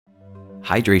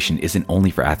Hydration isn't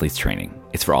only for athletes training,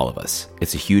 it's for all of us.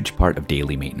 It's a huge part of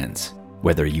daily maintenance.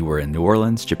 Whether you were in New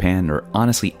Orleans, Japan, or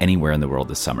honestly anywhere in the world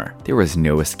this summer, there was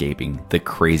no escaping the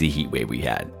crazy heat wave we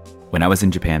had. When I was in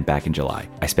Japan back in July,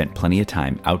 I spent plenty of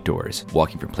time outdoors,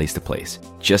 walking from place to place,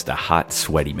 just a hot,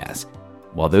 sweaty mess.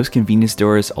 While those convenience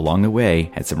stores along the way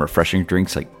had some refreshing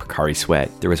drinks like Pocari Sweat,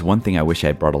 there was one thing I wish I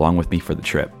had brought along with me for the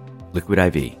trip: Liquid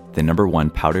IV, the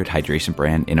 #1 powdered hydration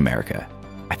brand in America.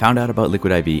 I found out about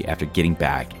Liquid IV after getting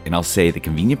back, and I'll say the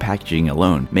convenient packaging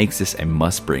alone makes this a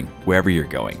must-bring wherever you're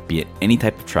going, be it any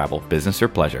type of travel, business or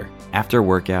pleasure, after a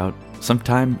workout,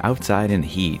 sometime outside in the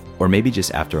heat, or maybe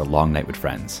just after a long night with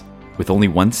friends. With only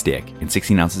one stick and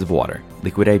 16 ounces of water,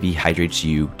 Liquid IV hydrates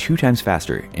you 2 times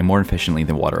faster and more efficiently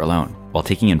than water alone, while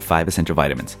taking in 5 essential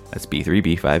vitamins, that's B3,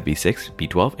 B5, B6,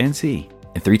 B12, and C,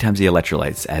 and 3 times the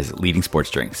electrolytes as leading sports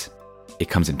drinks. It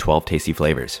comes in 12 tasty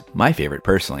flavors. My favorite,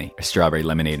 personally, is strawberry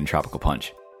lemonade and tropical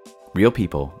punch. Real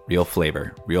people, real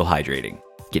flavor, real hydrating.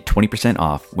 Get 20%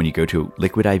 off when you go to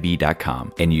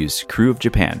liquidiv.com and use Crew of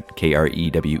Japan,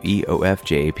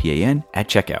 KREWEOFJAPAN, at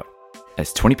checkout.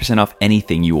 That's 20% off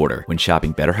anything you order when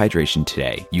shopping Better Hydration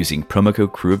today using promo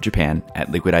code Crew of Japan at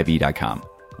liquidiv.com.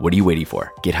 What are you waiting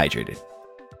for? Get hydrated.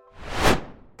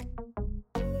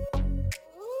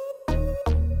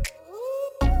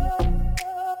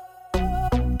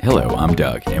 Hello, I'm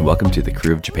Doug, and welcome to the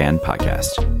Crew of Japan podcast,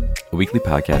 a weekly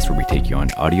podcast where we take you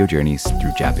on audio journeys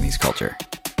through Japanese culture.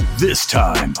 This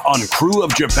time on Crew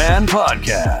of Japan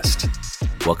podcast.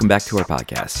 Welcome back to our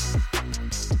podcast.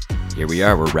 Here we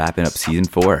are, we're wrapping up season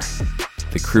 4.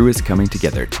 The crew is coming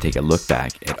together to take a look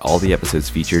back at all the episodes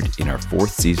featured in our 4th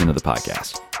season of the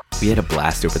podcast. We had a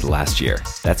blast over the last year.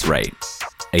 That's right,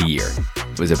 a year.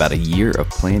 It was about a year of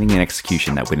planning and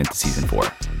execution that went into season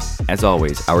 4. As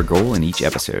always, our goal in each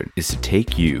episode is to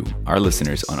take you, our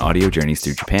listeners, on audio journeys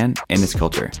through Japan and its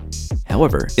culture.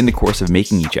 However, in the course of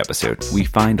making each episode, we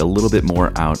find a little bit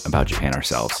more out about Japan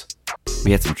ourselves.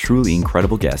 We had some truly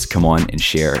incredible guests come on and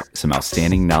share some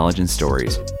outstanding knowledge and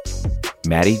stories.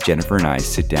 Maddie, Jennifer, and I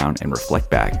sit down and reflect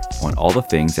back on all the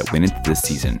things that went into this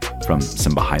season, from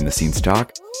some behind-the-scenes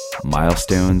talk,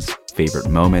 milestones, favorite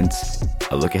moments,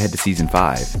 a look ahead to season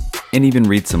 5, and even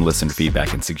read some listener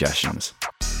feedback and suggestions.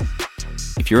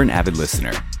 If you're an avid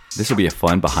listener, this will be a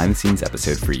fun behind-the-scenes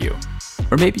episode for you.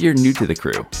 Or maybe you're new to the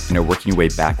crew and are working your way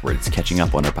backwards catching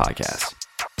up on our podcast.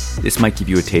 This might give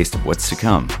you a taste of what's to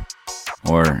come.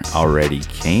 Or already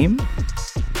came?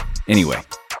 Anyway,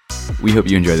 we hope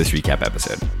you enjoy this recap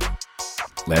episode.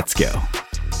 Let's go.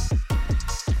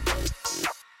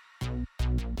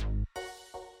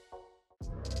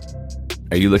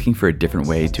 Are you looking for a different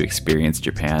way to experience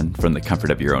Japan from the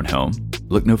comfort of your own home?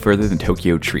 Look no further than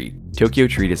Tokyo Treat. Tokyo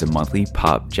Treat is a monthly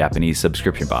pop Japanese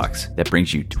subscription box that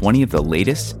brings you 20 of the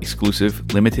latest,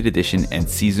 exclusive, limited edition, and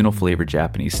seasonal flavored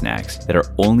Japanese snacks that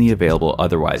are only available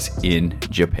otherwise in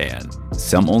Japan.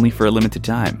 Some only for a limited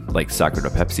time, like Sakura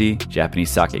Pepsi,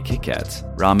 Japanese sake Kit Kats,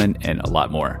 ramen, and a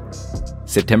lot more.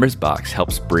 September's box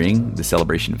helps bring the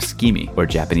celebration of Tsukimi, or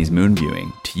Japanese moon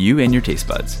viewing, to you and your taste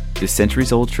buds. This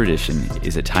centuries-old tradition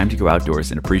is a time to go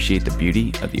outdoors and appreciate the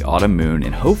beauty of the autumn moon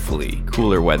and hopefully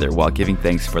cooler weather while giving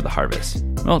thanks for the harvest.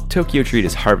 Well, Tokyo Treat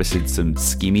has harvested some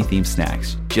Tsukimi-themed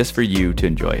snacks just for you to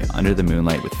enjoy under the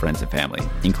moonlight with friends and family,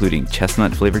 including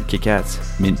chestnut-flavored Kit Kats,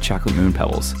 mint chocolate moon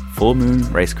pebbles, full moon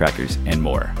rice crackers, and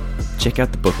more. Check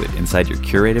out the booklet inside your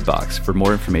curated box for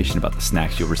more information about the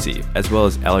snacks you'll receive, as well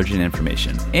as allergen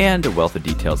information and a wealth of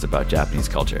details about Japanese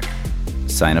culture.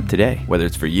 Sign up today, whether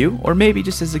it's for you or maybe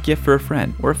just as a gift for a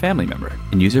friend or a family member,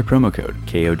 and use our promo code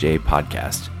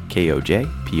KOJPODCAST,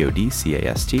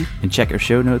 KOJPODCAST, and check our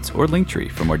show notes or link tree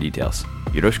for more details.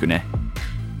 Yoroshiku ne.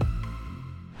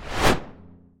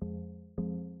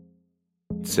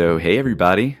 So, hey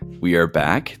everybody, we are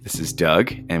back. This is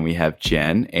Doug, and we have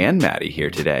Jen and Maddie here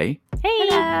today. Hey!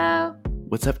 Hello!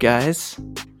 What's up, guys?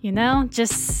 You know,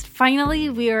 just finally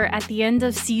we are at the end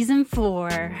of season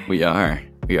 4. We are.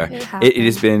 It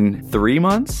has been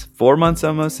 4 months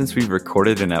almost since we've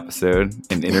recorded an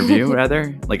interview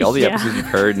rather. Like all the episodes you've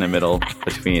heard in the middle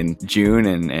between June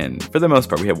and for the most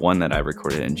part, we have one that I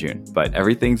recorded in June. But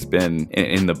everything's been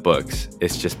in the books.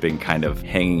 It's just been kind of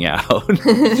hanging out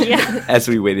as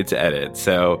we waited to edit.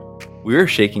 So we were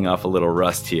shaking off a little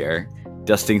rust here,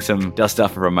 dusting some dust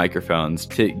off of our microphones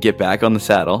to get back on the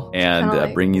saddle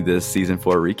and bring you this season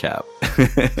 4 recap.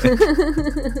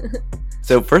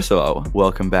 So first of all,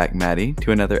 welcome back, Maddie,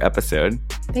 to another episode.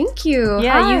 Thank you.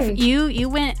 Yeah, Hi. you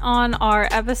went on our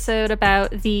episode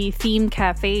about the themed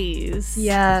cafes.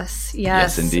 Yes.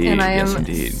 Yes, indeed. And I am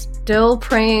still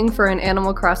praying for an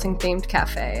Animal Crossing themed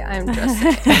cafe. I'm just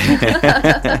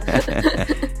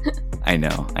I I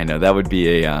know. That would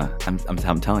be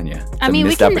I'm telling you. I mean,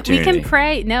 we can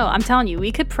pray. No, I'm telling you,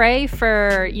 we could pray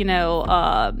for,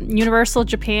 Universal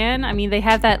Japan. I mean, they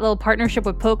have that little partnership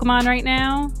with Pokemon right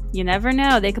now. You never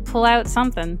know. They could pull out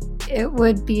something. It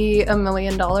would be $1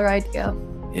 million idea.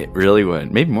 It really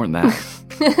would. Maybe more than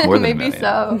that. More than Maybe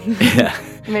so. Yeah.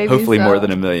 Maybe hopefully so. More than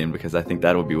 $1 million, because I think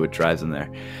that'll be what drives them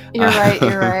there. You're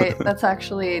right. That's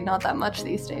actually not that much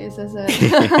these days, is it?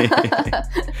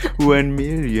 $1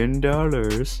 million.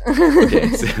 Okay,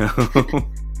 so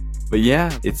but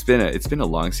yeah, it's been a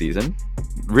long season.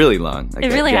 Really long. Like,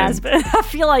 it really has been. I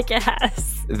feel like it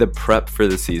has. The prep for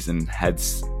the season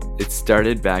it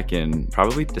started back in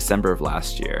probably December of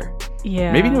last year.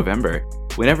 Yeah. Maybe November.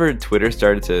 Whenever Twitter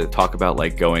started to talk about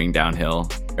like going downhill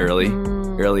early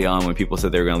on, when people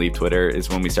said they were going to leave Twitter, is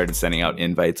when we started sending out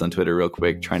invites on Twitter real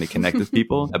quick, trying to connect with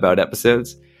people about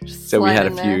episodes. So we had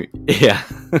a few. Yeah.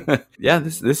 Yeah,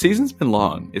 this season's been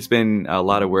long. It's been a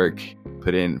lot of work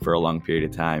put in for a long period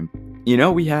of time.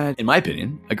 We had, in my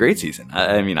opinion, a great season.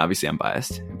 I mean, obviously I'm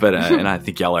biased, but and I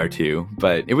think y'all are too,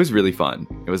 but it was really fun.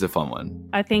 It was a fun one.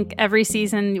 I think every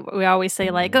season we always say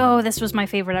like, oh, this was my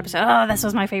favorite episode. Oh, this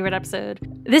was my favorite episode.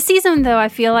 This season, though, I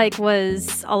feel like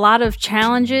was a lot of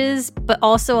challenges, but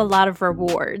also a lot of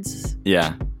rewards.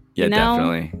 Yeah. Yeah,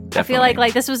 definitely. I feel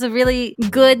like this was a really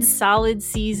good, solid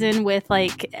season with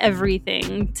like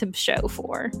everything to show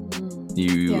for.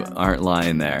 You aren't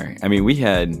lying there. I mean, we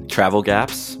had travel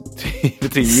gaps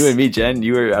between you and me, Jen.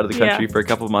 You were out of the country for a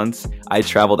couple of months. I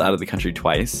traveled out of the country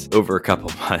twice over a couple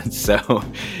of months. So,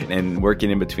 and working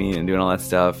in between and doing all that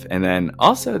stuff. And then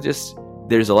also just,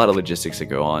 there's a lot of logistics that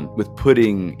go on with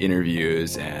putting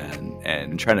interviews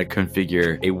and trying to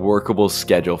configure a workable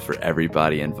schedule for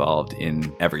everybody involved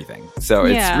in everything. So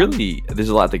it's really, there's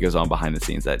a lot that goes on behind the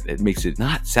scenes that it makes it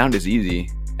not sound as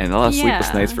easy. And a lot of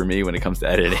sleepless nights for me when it comes to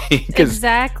editing.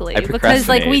 Exactly. Because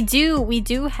like we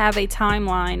do have a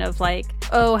timeline of like,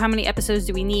 oh, how many episodes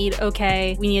do we need?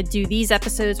 Okay, we need to do these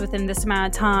episodes within this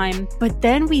amount of time. But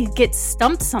then we get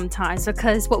stumped sometimes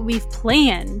because what we've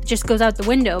planned just goes out the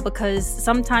window, because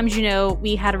sometimes,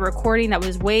 we had a recording that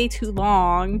was way too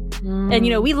long. And,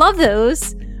 we love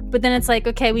those. But then it's like,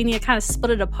 okay, we need to kind of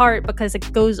split it apart because it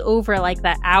goes over like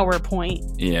that hour point.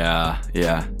 Yeah.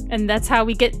 And that's how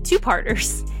we get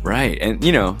two-parters. Right. And,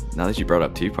 now that you brought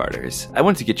up two-parters, I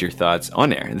wanted to get your thoughts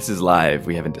on air. This is live.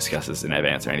 We haven't discussed this in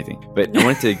advance or anything. But I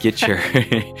wanted to get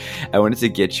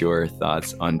your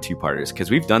thoughts on two-parters, because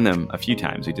we've done them a few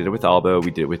times. We did it with Albo.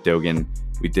 We did it with Dogen.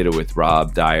 We did it with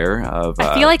Rob Dyer of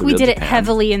I feel like we did it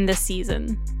heavily in this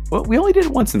season. Well, we only did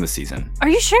it once in the season. Are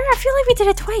you sure? I feel like we did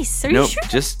it twice. Are you sure?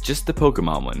 Just the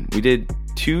Pokemon one. We did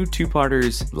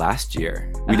two-parters last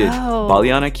year. We did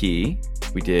Baliana Key.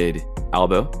 We did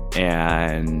Albo.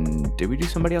 And did we do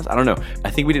somebody else? I don't know.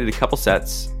 I think we did a couple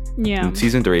sets in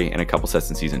season 3 and a couple sets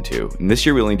in season 2. And this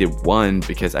year we only did one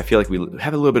because I feel like we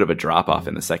have a little bit of a drop off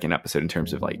in the second episode in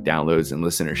terms of like downloads and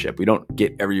listenership. We don't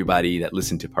get everybody that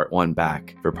listened to part 1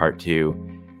 back for part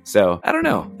 2. So, I don't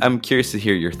know. I'm curious to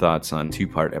hear your thoughts on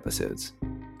two-part episodes.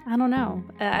 I don't know.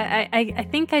 I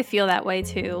think I feel that way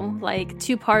too. Like,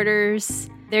 two-parters,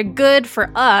 they're good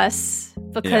for us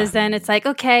because then it's like,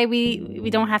 okay,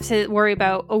 we don't have to worry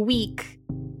about a week.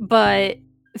 But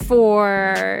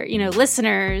for,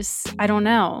 listeners, I don't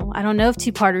know. I don't know if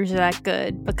two-parters are that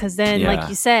good because then, like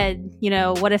you said,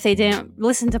 what if they didn't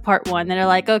listen to part 1? Then they're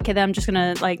like, okay, then I'm just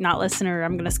going to, like, not listen or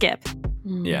I'm going to skip.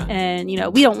 Yeah. And,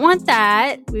 we don't want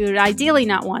that. We would ideally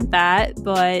not want that,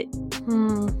 but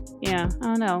yeah, I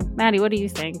don't know. Maddie, what do you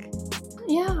think?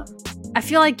 Yeah. I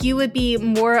feel like you would be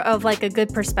more of like a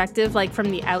good perspective, like from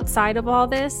the outside of all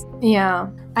this. Yeah.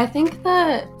 I think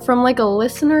that from like a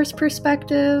listener's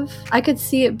perspective, I could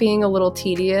see it being a little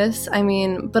tedious. I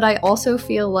mean, but I also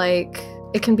feel like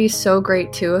it can be so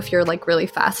great too if you're like really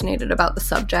fascinated about the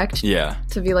subject. Yeah.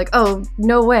 To be like, oh,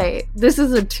 no way, this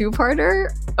is a two-parter?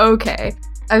 Okay.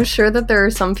 I'm sure that there are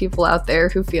some people out there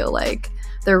who feel like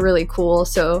they're really cool.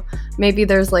 So maybe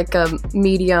there's like a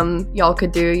medium y'all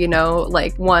could do,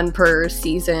 like one per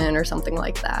season or something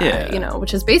like that,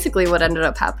 which is basically what ended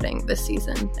up happening this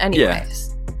season anyways.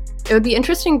 Yeah. It would be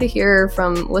interesting to hear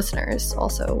from listeners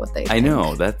also what they think. I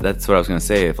know, that's what I was going to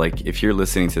say. If you're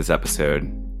listening to this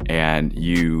episode and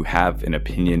you have an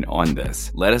opinion on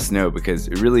this, let us know, because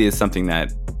it really is something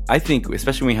that I think,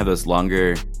 especially when we have those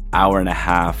longer hour and a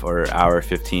half or hour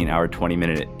 15, hour 20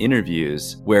 minute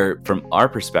interviews, where from our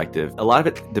perspective, a lot of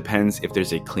it depends if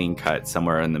there's a clean cut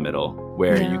somewhere in the middle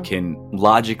where you can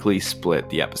logically split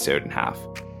the episode in half.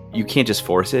 You can't just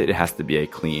force it. It has to be a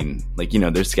clean,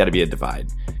 there's got to be a divide,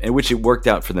 and which it worked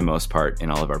out for the most part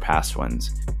in all of our past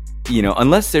ones.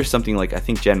 unless there's something like, I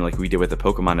think, Jen, like we did with the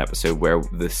Pokemon episode, where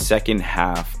the second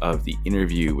half of the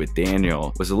interview with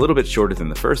Daniel was a little bit shorter than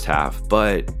the first half,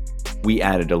 but we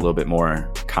added a little bit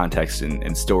more context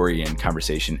and story and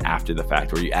conversation after the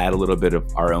fact, where you add a little bit of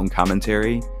our own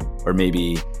commentary, or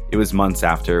maybe it was months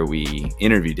after we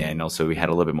interviewed Daniel, so we had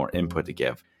a little bit more input to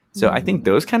give. So I think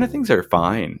those kind of things are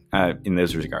fine in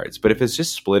those regards. But if it's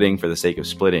just splitting for the sake of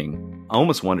splitting, I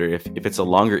almost wonder if it's a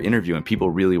longer interview and people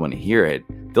really want to hear it,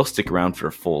 they'll stick around for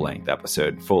a full-length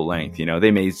episode, full-length.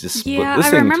 They may just split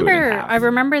listening to it in half. I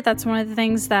remember that's one of the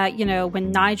things that,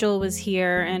 when Nigel was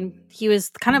here and he was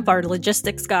kind of our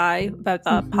logistics guy about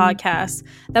the podcast,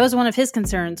 that was one of his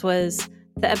concerns, was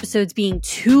the episodes being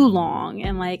too long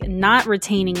and like not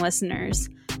retaining listeners.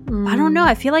 I don't know.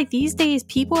 I feel like these days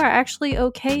people are actually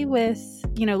okay with,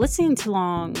 listening to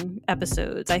long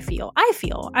episodes. I feel.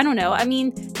 I don't know. I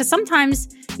mean, because sometimes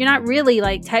you're not really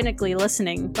like technically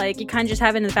listening. Like you kind of just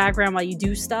have it in the background while you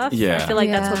do stuff. Yeah. I feel like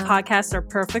that's what podcasts are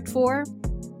perfect for.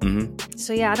 Mm-hmm.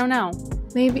 So yeah, I don't know.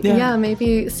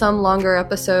 Maybe some longer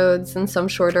episodes and some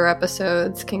shorter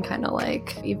episodes can kind of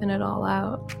like even it all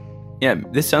out. Yeah,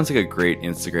 this sounds like a great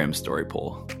Instagram story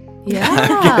poll.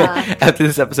 Yeah. After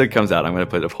this episode comes out, I'm going to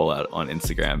put a poll out on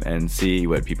Instagram and see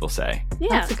what people say. Yeah,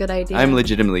 that's a good idea. I'm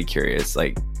legitimately curious.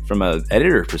 Like, from an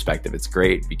editor perspective, it's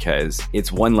great because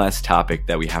it's one less topic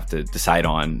that we have to decide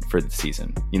on for the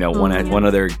season. One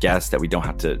other guest that we don't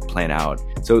have to plan out.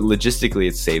 So logistically,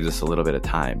 it saves us a little bit of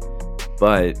time.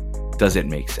 But does it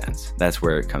make sense? That's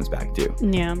where it comes back to.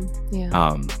 Yeah.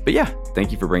 But yeah,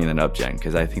 thank you for bringing that up, Jen,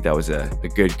 because I think that was a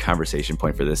good conversation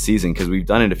point for this season, because we've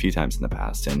done it a few times in the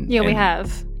past. We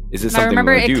have. Is this something I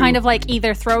remember it kind of like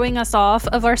either throwing us off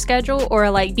of our schedule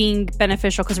or like being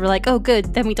beneficial, because we're like, oh,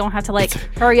 good, then we don't have to like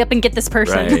hurry up and get this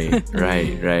person.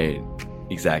 Right.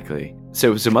 Exactly.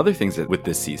 So some other things with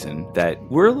this season that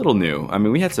were a little new. I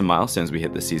mean, we had some milestones we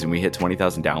hit this season. We hit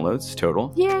 20,000 downloads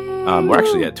total. Yay! We're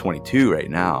actually at 22 right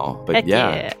now. But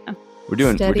yeah, we're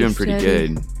doing pretty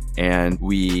good. And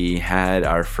we had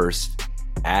our first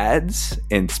ads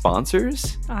and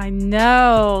sponsors. I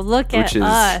know. Look at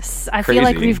us. I feel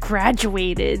like we've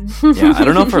graduated. Yeah, I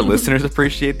don't know if our listeners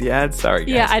appreciate the ads. Sorry,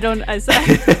 guys. Yeah, I don't. I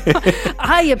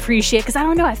appreciate, because I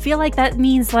don't know. I feel like that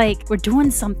means like we're doing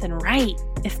something right.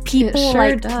 If people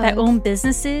that own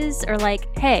businesses are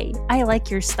like, hey, I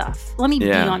like your stuff. Let me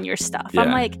be on your stuff. Yeah.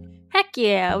 I'm like, heck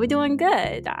yeah, we're doing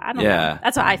good. I don't know.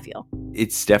 That's what I feel.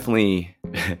 It's definitely,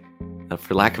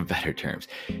 for lack of better terms,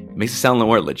 it makes it sound a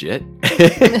little more legit.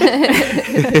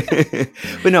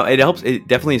 But no, it helps. It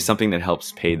definitely is something that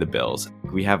helps pay the bills.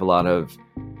 We have a lot of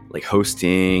like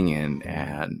hosting and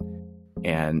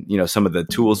some of the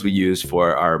tools we use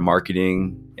for our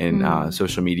marketing and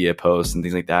social media posts and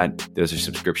things like that. Those are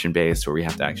subscription based, where we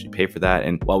have to actually pay for that.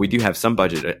 And while we do have some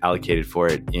budget allocated for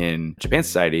it in Japan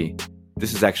Society,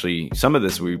 this is actually, some of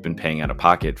this we've been paying out of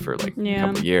pocket for like a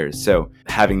couple of years. So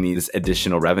having these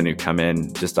additional revenue come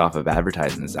in just off of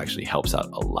advertisements actually helps out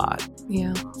a lot.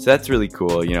 Yeah. So that's really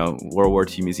cool. World War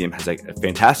II Museum has like a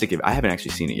fantastic, I haven't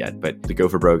actually seen it yet, but the Go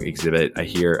for Broke exhibit,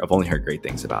 I've only heard great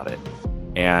things about it.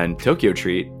 And Tokyo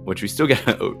Treat, which we still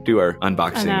gotta do our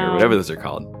unboxing or whatever those are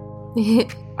called.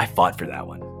 I fought for that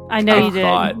one. I know you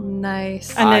did.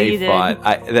 Nice. I know you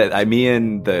did. Me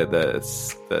and the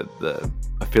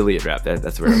affiliate rep,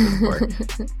 that's where I'm looking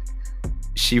for.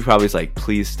 She probably was like,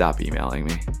 please stop emailing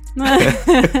me.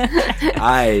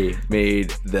 I made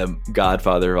the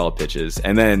godfather of all pitches,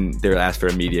 and then they were asked for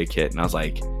a media kit, and I was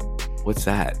like, what's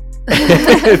that?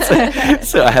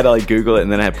 So I had to like Google it,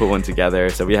 and then I had to put one together.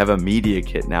 So we have a media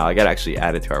kit now. I got to actually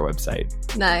add it to our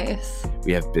website. Nice.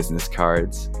 We have business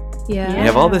cards. Yeah. We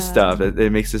have all this stuff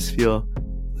that makes us feel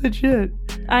legit.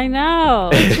 I know.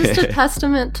 It's just a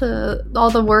testament to all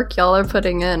the work y'all are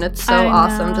putting in. It's so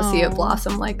awesome to see it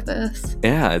blossom like this.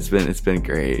 Yeah, it's been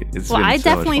great. I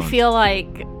definitely feel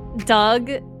like Doug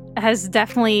has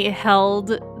definitely held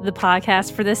the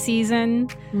podcast for this season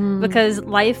because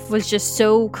life was just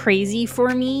so crazy for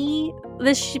me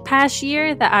this past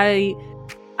year that I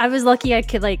was lucky I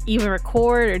could like even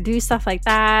record or do stuff like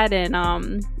that.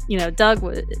 And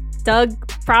Doug,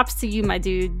 props to you, my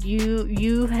dude.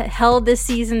 You held this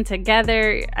season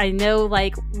together. I know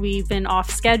like we've been off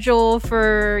schedule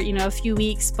for a few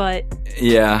weeks, but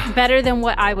better than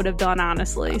what I would have done,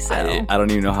 honestly. So I don't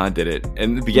even know how I did it.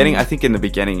 In the beginning, I think in the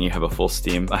beginning you have a full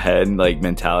steam ahead like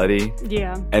mentality.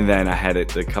 Yeah. And then I had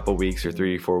it a couple weeks or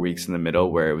 3-4 weeks in the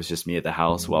middle where it was just me at the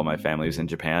house while my family was in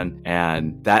Japan,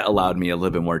 and that allowed me a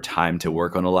little bit more time to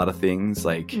work on a lot of things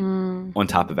like on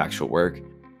top of actual work.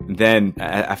 And then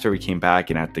after we came back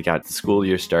and got the school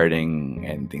year starting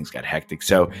and things got hectic,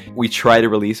 so we try to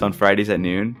release on Fridays at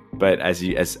noon, but as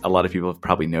a lot of people have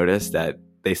probably noticed, that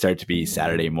they start to be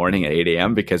Saturday morning at 8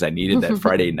 a.m. because I needed that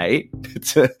Friday night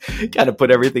to kind of put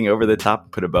everything over the top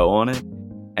and put a bow on it.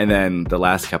 And then the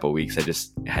last couple of weeks, I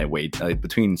just had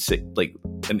between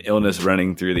an illness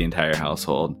running through the entire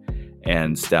household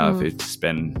and stuff. It's just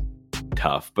been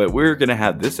tough. But we're going to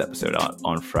have this episode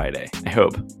on Friday, I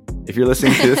hope. If you're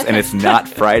listening to this and it's not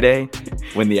Friday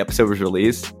when the episode was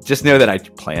released, just know that I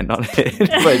planned on it.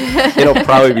 But it'll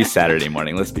probably be Saturday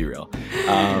morning. Let's be real.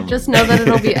 Just know that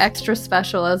it'll be extra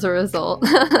special as a result.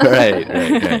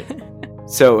 Right.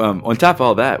 So on top of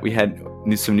all that, we had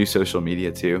some new social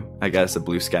media too. I got us a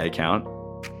Blue Sky account.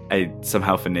 I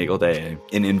somehow finagled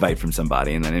an invite from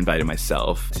somebody and then invited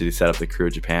myself to set up the Crew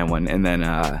of Japan one. And then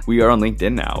we are on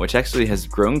LinkedIn now, which actually has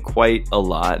grown quite a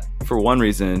lot. For one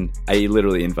reason, I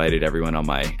literally invited everyone on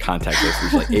my contact list.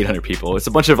 There's like 800 people. It's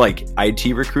a bunch of like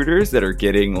IT recruiters that are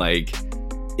getting like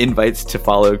invites to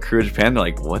follow Crew of Japan. They're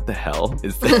like, what the hell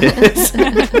is this?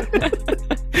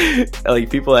 Like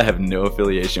people that have no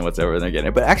affiliation whatsoever, they're getting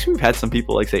it. But actually we've had some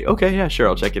people like say, okay, yeah, sure,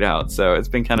 I'll check it out. So it's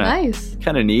been kind of nice,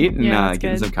 kind of neat, and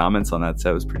getting good. some comments on that.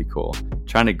 So it was pretty cool.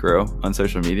 Trying to grow on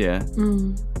social media.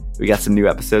 We got some new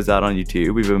episodes out on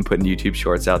YouTube. We've been putting YouTube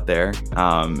shorts out there.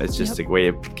 It's just a way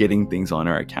of getting things on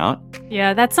our account.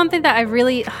 Yeah, that's something that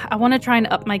I want to try and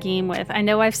up my game with. I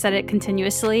know I've said it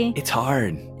continuously. It's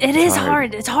hard. It is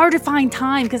hard. It's hard to find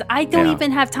time because I don't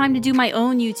even have time to do my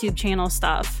own YouTube channel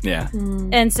stuff. Yeah.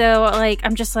 And so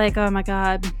I'm just like, oh my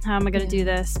God, how am I going to do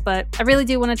this? But I really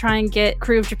do want to try and get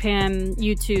Crew of Japan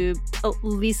YouTube at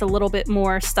least a little bit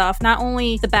more stuff. Not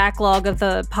only the backlog of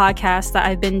the podcast that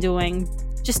I've been doing,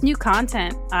 just new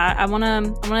content. I want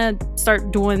to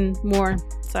start doing more.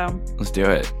 So let's do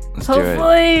it.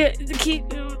 Hopefully, keep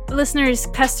listeners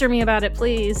pester me about it,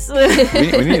 please.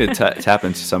 we need to tap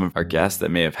into some of our guests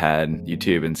that may have had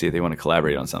YouTube and see if they want to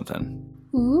collaborate on something.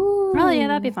 Ooh. Oh yeah,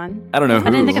 that'd be fun. I don't know who.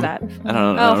 I didn't think of that. I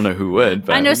don't know who would.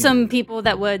 But I know some people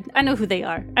that would. I know who they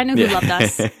are. I know who loved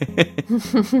us.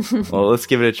 Well, let's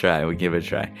give it a try. We give it a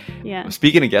try. Yeah.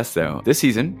 Speaking of guests, though, this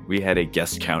season we had a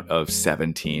guest count of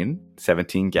 17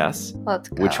 guests. Let's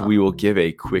go. Which we will give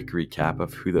a quick recap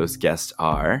of who those guests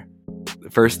are.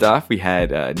 First off, we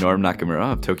had Norm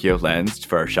Nakamura of Tokyo Lens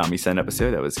for our Shamisen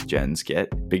episode. That was Jen's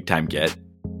big time get.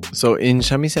 So in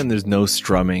shamisen, there's no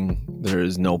strumming,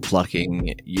 there's no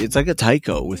plucking. It's like a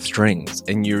taiko with strings,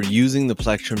 and you're using the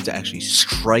plectrum to actually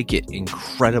strike it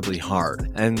incredibly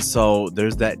hard. And so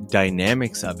there's that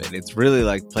dynamics of it. It's really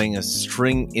like playing a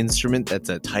string instrument that's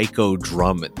a taiko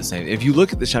drum at the same. If you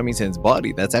look at the shamisen's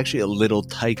body, that's actually a little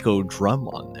taiko drum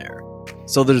on there.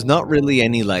 So there's not really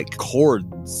any like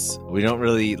chords. We don't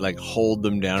really like hold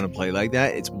them down and play like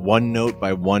that. It's one note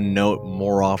by one note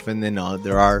more often than not.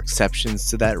 There are exceptions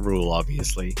to that rule,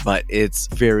 obviously, but it's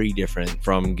very different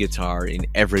from guitar in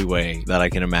every way that I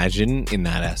can imagine in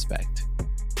that aspect.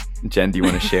 Jen, do you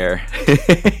want to share?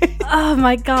 Oh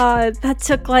my God, that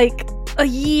took like a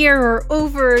year or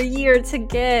over a year to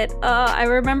get. I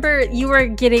remember you were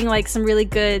getting like some really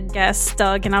good guests,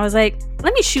 Doug, and I was like,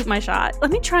 let me shoot my shot.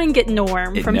 Let me try and get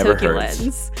Norm from Tokyo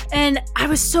Lens. And I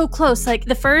was so close. Like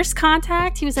the first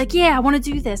contact, he was like, yeah, I want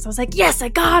to do this. I was like, yes, I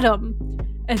got him.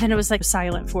 And then it was like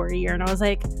silent for a year. And I was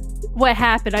like, what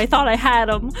happened? I thought I had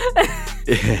him.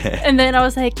 And then I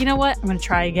was like, you know what? I'm going to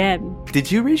try again.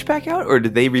 Did you reach back out or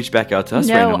did they reach back out to us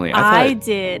randomly? I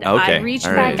did. Okay. I reached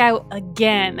back out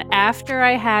again after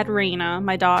I had Reina,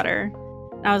 my daughter.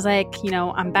 And I was like,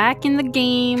 I'm back in the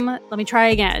game. Let me try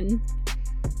again.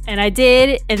 And I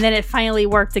did. And then it finally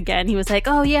worked again. He was like,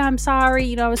 oh yeah, I'm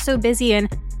sorry. I was so busy. And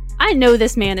I know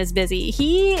this man is busy.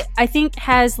 He, I think,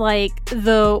 has like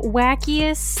the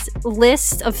wackiest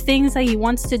list of things that he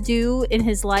wants to do in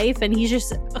his life, and he's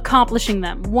just accomplishing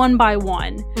them one by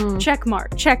one. Check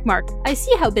mark, check mark. I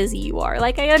see how busy you are.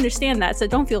 Like, I understand that, so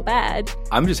don't feel bad.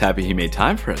 I'm just happy he made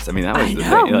time for us. I mean, that was I the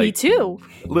know, thing. Like, me too.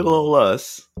 Little old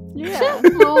us. Yeah.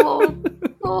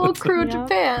 Oh, Crew of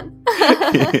Japan.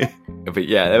 But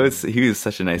yeah, he was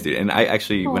such a nice dude. And I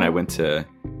actually, when I went to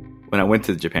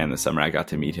Japan this summer, I got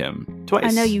to meet him twice. I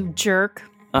know, you jerk.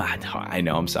 I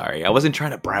know. I'm sorry. I wasn't trying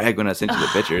to brag when I sent you the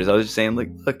pictures. I was just saying,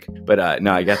 look. But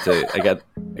no, I got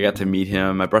to meet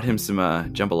him. I brought him some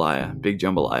jambalaya. Big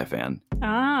jambalaya fan.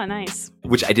 Ah, nice.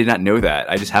 Which I did not know that.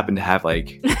 I just happened to have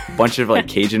like a bunch of like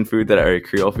Cajun food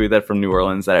Creole food that from New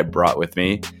Orleans that I brought with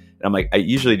me. And I'm like, I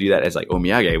usually do that as like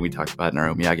omiyage. We talked about it in our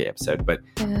omiyage episode. But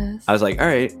yes. I was like, all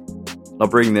right, I'll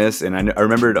bring this. And I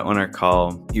remembered on our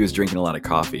call, he was drinking a lot of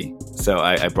coffee. So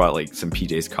I brought like some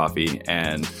PJ's coffee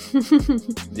and,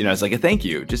 it's like a thank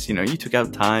you. Just, you took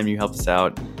out time, you helped us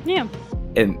out. Yeah.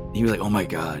 And he was like, oh my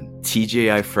God,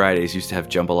 TGI Fridays used to have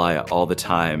jambalaya all the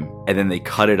time. And then they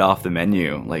cut it off the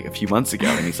menu like a few months ago.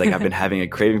 And he's like, I've been having a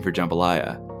craving for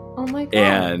jambalaya. Oh my God.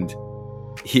 And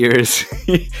here's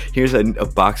a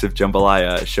box of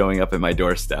jambalaya showing up at my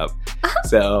doorstep.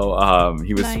 So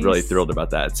he was really thrilled about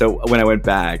that. So when I went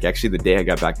back, actually the day I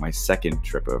got back my second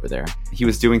trip over there, he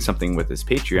was doing something with his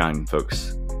Patreon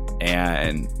folks.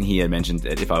 And he had mentioned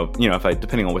that if I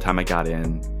depending on what time I got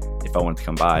in, if I wanted to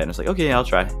come by, and I was like, okay, I'll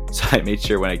try. So I made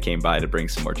sure when I came by to bring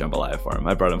some more jambalaya for him.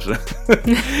 I brought him some.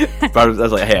 I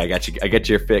was like, hey, I got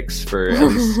your fix for at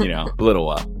least, a little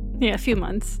while. Yeah, a few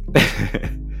months.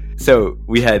 So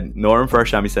we had Norm for our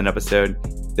Shamisen episode.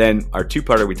 Then our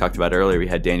two-parter we talked about earlier, we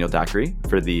had Daniel Dockery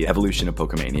for the evolution of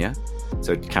Pokemania.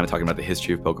 So kind of talking about the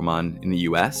history of Pokemon in the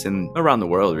US and around the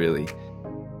world, really.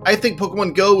 I think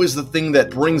Pokemon Go is the thing that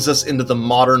brings us into the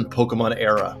modern Pokemon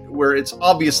era, where it's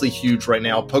obviously huge right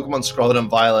now. Pokemon Scarlet and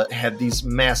Violet had these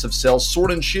massive sales.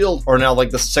 Sword and Shield are now like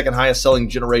the second highest selling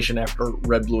generation after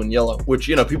Red, Blue, and Yellow, which,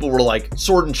 people were like,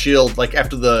 Sword and Shield, like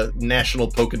after the National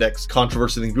Pokedex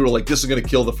controversy thing, people were like, this is going to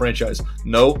kill the franchise.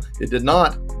 No, it did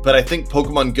not. But I think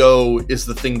Pokemon Go is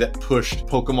the thing that pushed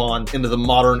Pokemon into the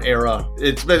modern era.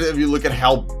 It's if you look at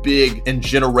how big and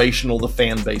generational the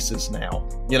fan base is now.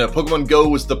 Pokemon Go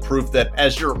was the proof that,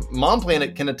 as your mom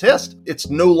planet can attest, it's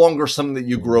no longer something that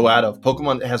you grow out of.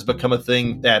 Pokemon has become a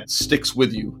thing that sticks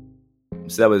with you.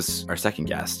 So that was our second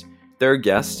guest. Third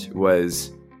guest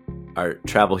was our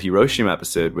Travel Hiroshima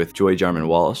episode with Joy Jarman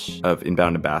Walsh of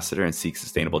Inbound Ambassador and Seek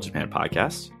Sustainable Japan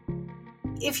podcast.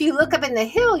 If you look up in the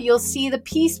hill, you'll see the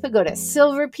Peace Pagoda,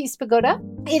 Silver Peace Pagoda.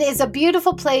 It is a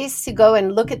beautiful place to go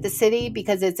and look at the city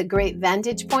because it's a great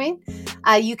vantage point.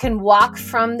 You can walk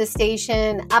from the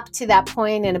station up to that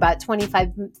point in about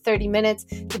 25-30 minutes.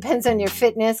 Depends on your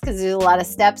fitness because there's a lot of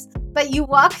steps. But you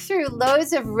walk through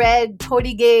loads of red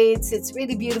torii gates. It's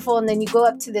really beautiful. And then you go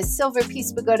up to the Silver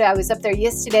Peace Pagoda. I was up there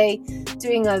yesterday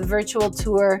doing a virtual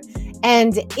tour.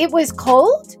 And it was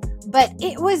cold, but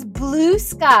it was blue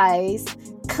skies,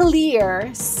 clear,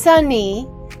 sunny,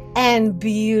 and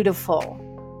beautiful.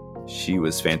 She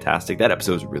was fantastic. That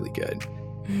episode was really good.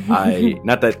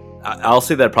 I'll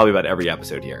say that probably about every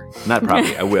episode here. Not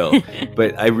probably, I will.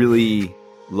 But I really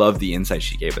love the insight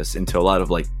she gave us into a lot of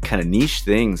like kind of niche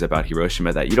things about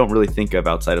Hiroshima that you don't really think of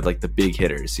outside of like the big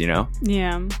hitters, Yeah.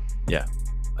 Yeah.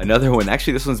 Another one,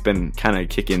 actually this one's been kind of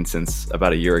kicking since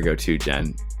about a year ago too,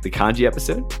 Jen. The kanji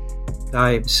episode.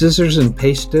 I scissors and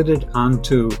pasted it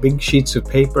onto big sheets of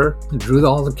paper, drew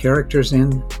all the characters in.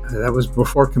 That was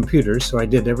before computers, so I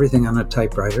did everything on a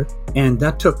typewriter. And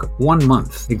that took 1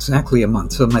 month, exactly a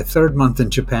month. So my third month in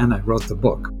Japan, I wrote the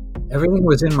book. Everything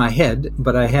was in my head,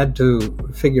 but I had to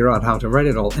figure out how to write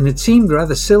it all. And it seemed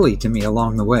rather silly to me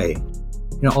along the way.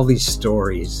 All these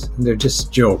stories, they're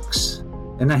just jokes.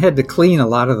 And I had to clean a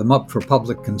lot of them up for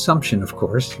public consumption, of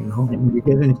course. When you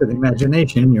get into the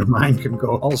imagination, your mind can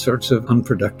go all sorts of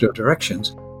unproductive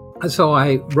directions. So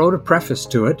I wrote a preface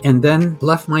to it and then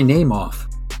left my name off.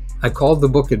 I called the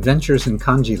book Adventures in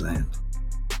Kanji Land.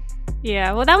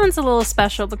 Yeah, well, that one's a little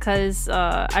special because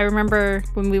I remember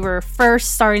when we were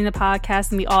first starting the podcast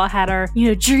and we all had our,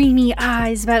 dreamy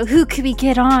eyes about who could we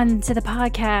get on to the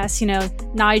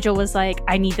podcast. Nigel was like,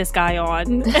 I need this guy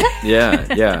on.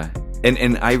 Yeah.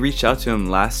 And I reached out to him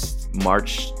last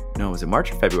March. No, was it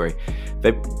March or February?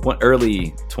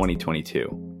 Early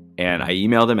 2022. And I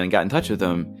emailed him and got in touch with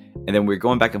him. And then we were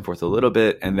going back and forth a little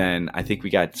bit. And then I think we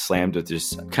got slammed with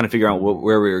just kind of figuring out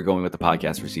where we were going with the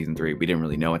podcast for season 3. We didn't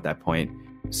really know at that point.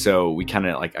 So I kind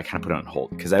of put it on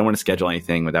hold because I didn't want to schedule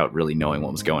anything without really knowing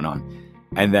what was going on.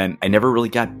 And then I never really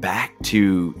got back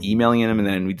to emailing him. And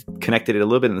then we connected it a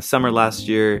little bit in the summer last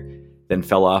year, then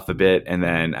fell off a bit. And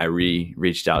then I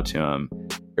reached out to him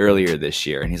earlier this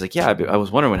year. And he's like, yeah, I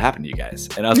was wondering what happened to you guys.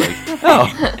 And I was like,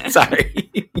 oh, sorry.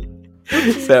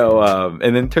 So,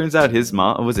 and then turns out his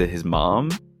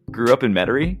mom grew up in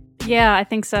Metairie? Yeah, I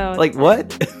think so. Like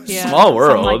what? Yeah, small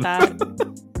world. Like that.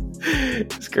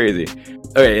 It's crazy.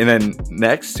 Okay, and then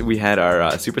next we had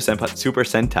our Super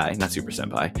Sentai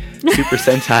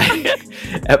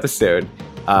episode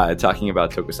talking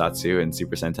about Tokusatsu and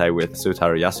Super Sentai with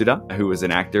Sotaro Yasuda, who was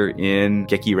an actor in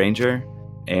Geki Ranger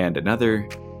and another,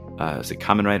 was it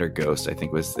Kamen Rider Ghost? I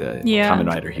think was the Kamen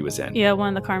Rider he was in. Yeah,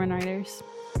 one of the Kamen Riders.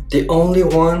 The only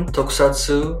one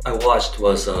Tokusatsu I watched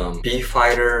was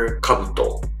B-Fighter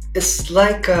Kabuto. It's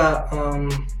like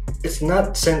it's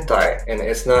not Sentai and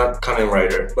it's not Kamen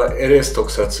Rider, but it is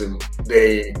Tokusatsu.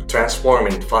 They transform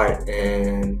and fight,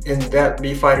 and in that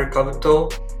B-Fighter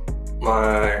Kabuto,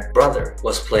 my brother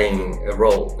was playing a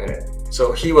role in it.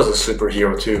 So he was a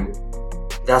superhero too.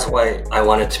 That's why I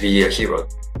wanted to be a hero.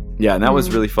 Yeah, and that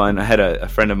was really fun. I had a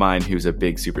friend of mine who's a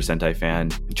big Super Sentai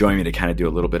fan join me to kind of do a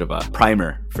little bit of a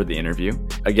primer for the interview.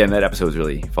 Again, that episode was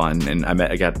really fun, and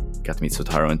I got to meet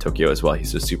Sotaro in Tokyo as well.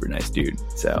 He's a super nice dude.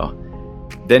 So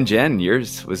then Jen,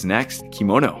 yours was next,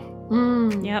 Kimono.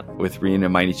 Yep. With Rin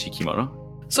and Mainichi Kimono.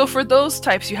 So for those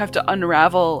types, you have to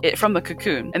unravel it from the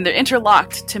cocoon, and they're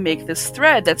interlocked to make this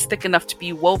thread that's thick enough to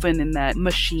be woven in that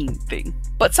machine thing.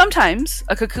 But sometimes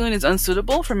a cocoon is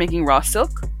unsuitable for making raw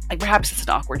silk, like perhaps it's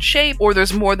an awkward shape, or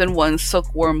there's more than one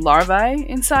silkworm larvae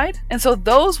inside. And so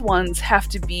those ones have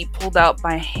to be pulled out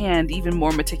by hand even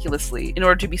more meticulously in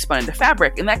order to be spun into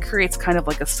fabric, and that creates kind of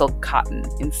like a silk cotton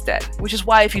instead. Which is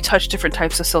why if you touch different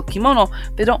types of silk kimono,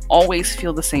 they don't always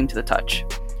feel the same to the touch.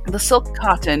 The silk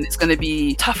cotton is going to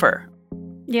be tougher.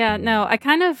 Yeah, no, I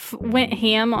kind of went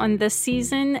ham on this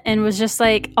season and was just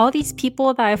like, all these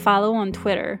people that I follow on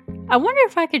Twitter, I wonder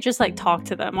if I could just like talk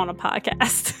to them on a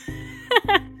podcast.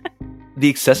 The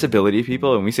accessibility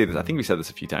people, and we say this, I think we said this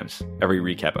a few times, every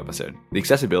recap episode. The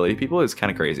accessibility people is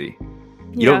kind of crazy.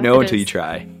 You don't know until you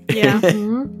try. Yeah. I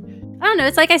don't know.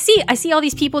 It's like I see all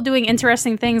these people doing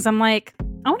interesting things. I'm like,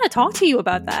 I want to talk to you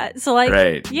about that. So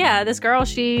like, yeah, this girl,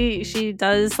 she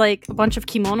does like a bunch of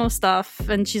kimono stuff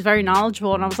and she's very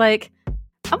knowledgeable. And I was like,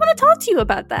 I want to talk to you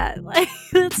about that. Like,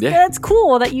 that's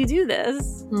cool that you do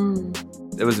this.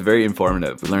 It was very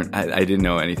informative. We learned, I didn't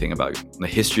know anything about the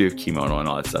history of kimono and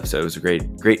all that stuff. So it was a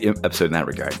great episode in that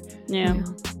regard. Yeah.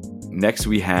 Next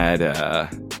we had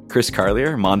Chris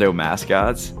Carlier, Mondo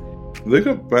Mascots. They've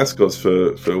got mascots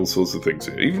for all sorts of things.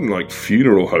 Even like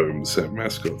funeral homes have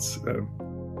mascots.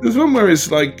 There's one where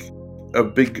it's like a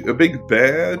big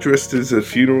bear dressed as a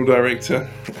funeral director.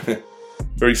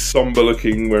 Very somber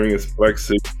looking, wearing a black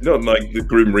suit. Not like the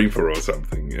Grim Reaper or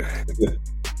something.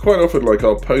 Quite often, like,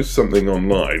 I'll post something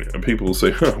online and people will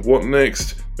say, what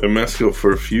next? A mascot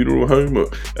for a funeral home?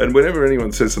 And whenever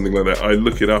anyone says something like that, I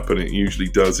look it up and it usually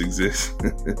does exist.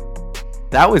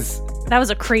 That was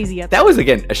a crazy episode. That was,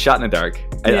 again, a shot in the dark.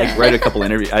 I read a couple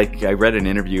interviews. I read an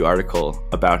interview article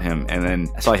about him, and then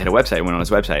I saw he had a website. I went on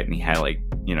his website, and he had, like,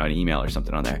 you know, an email or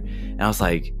something on there. And I was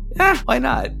like, why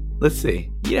not? Let's see.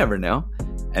 You never know.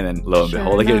 And then, lo and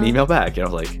behold, I get an email back. And I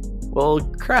was like, well,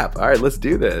 crap. All right, let's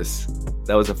do this.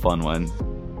 That was a fun one.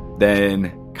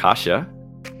 Then Kasha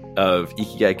of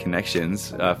Ikigai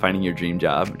Connections, Finding Your Dream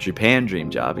Job, Japan Dream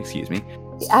Job, excuse me.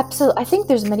 Absolutely. I think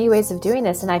there's many ways of doing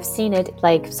this, and I've seen it,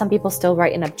 like, some people still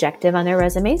write an objective on their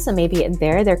resume, so maybe in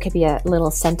there could be a little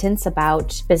sentence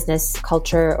about business,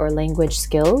 culture, or language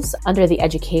skills. Under the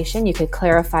education, you could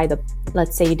clarify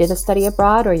let's say you did a study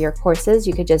abroad or your courses,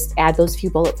 you could just add those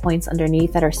few bullet points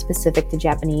underneath that are specific to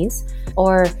Japanese.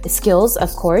 Or skills,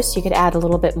 of course, you could add a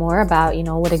little bit more about, you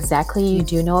know, what exactly you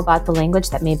do know about the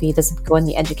language that maybe doesn't go in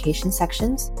the education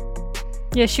sections.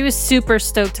 Yeah, she was super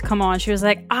stoked to come on. She was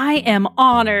like, I am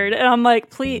honored. And I'm like,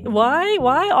 please, why?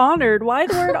 Why honored? Why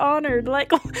the word honored?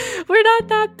 Like, we're not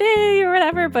that big or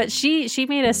whatever. But she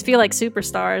made us feel like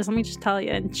superstars, let me just tell you.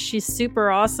 And she's super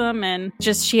awesome, and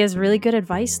just she has really good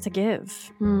advice to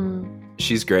give.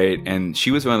 She's great. And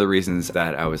she was one of the reasons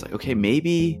that I was like, okay,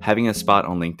 maybe having a spot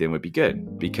on LinkedIn would be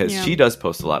good, because she does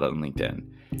post a lot on LinkedIn.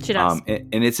 She does.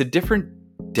 And it's a different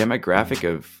demographic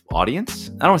of audience.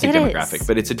 I don't want to say demographic,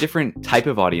 but it's a different type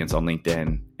of audience on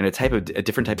LinkedIn, and a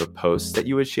different type of posts that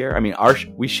you would share. I mean,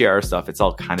 we share our stuff. It's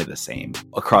all kind of the same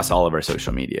across all of our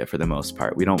social media for the most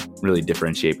part. We don't really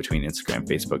differentiate between Instagram,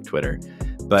 Facebook, Twitter.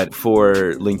 But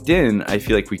for LinkedIn, I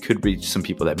feel like we could reach some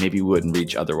people that maybe wouldn't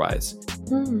reach otherwise.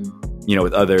 You know,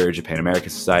 with other Japan American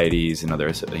societies and other,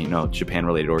 you know, Japan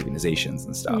related organizations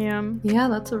and stuff. Yeah,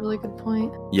 that's a really good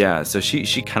point. Yeah, so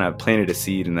she kind of planted a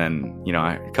seed, and then, you know,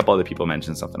 a couple other people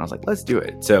mentioned something. I was like, let's do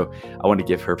it. So I want to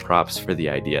give her props for the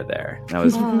idea there. That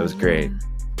was great.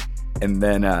 And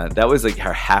then that was like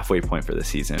our halfway point for the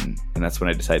season, and that's when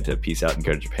I decided to peace out and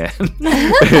go to Japan.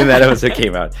 And that episode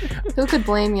came out. Who could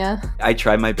blame you? I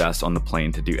tried my best on the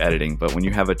plane to do editing, but when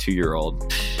you have a 2-year-old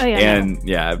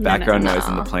background noise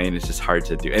on the plane, it's just hard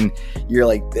to do. And you're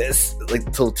like this, like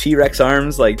little T-Rex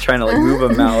arms, like trying to like move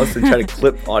a mouse and try to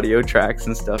clip audio tracks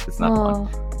and stuff. It's not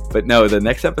fun. But no, the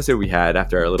next episode we had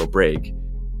after our little break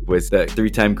was the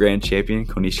 3-time grand champion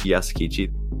Konishiki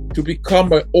Yasukichi. To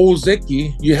become an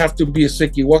Ozeki, you have to be a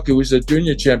Sekiwake, which is a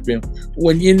junior champion.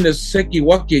 When in the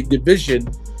Sekiwake division,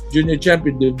 junior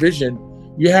champion division,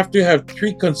 you have to have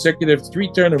 3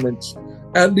 tournaments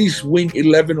at least win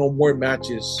 11 or more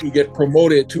matches to get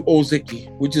promoted to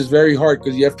Ozeki, which is very hard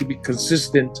because you have to be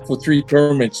consistent for 3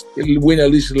 tournaments. You'll win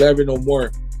at least 11 or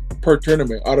more per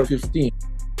tournament out of 15.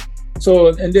 So,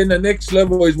 and then the next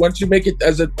level is once you make it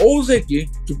as an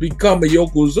Ozeki to become a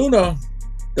Yokozuna,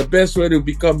 the best way to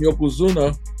become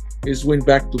Yokozuna is win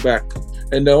back-to-back.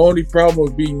 And the only problem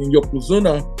with being in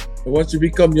Yokozuna, once you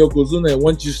become Yokozuna and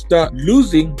once you start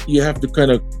losing, you have to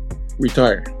kind of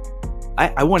retire.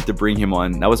 I wanted to bring him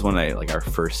on. That was one of our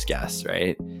first guests,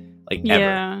 right?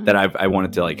 Ever that I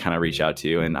wanted to kind of reach out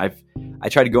to, and I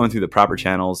tried going through the proper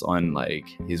channels on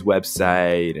his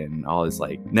website and all his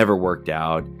never worked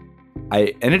out.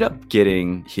 I ended up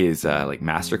getting his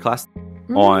masterclass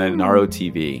on Naro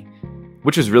TV,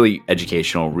 which was really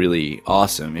educational, really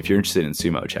awesome. If you're interested in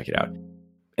sumo, check it out.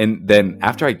 And then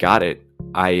after I got it,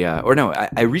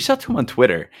 I reached out to him on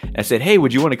Twitter. And I said, hey,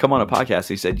 would you want to come on a podcast?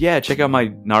 He said, yeah, check out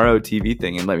my Naro TV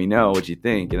thing and let me know what you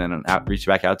think. And then reached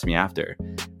back out to me after.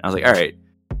 And I was like, all right.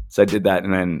 So I did that.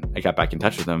 And then I got back in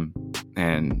touch with him.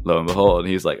 And lo and behold,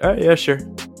 he was like, all right, yeah, sure.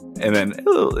 And then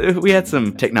we had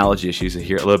some technology issues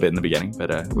here a little bit in the beginning,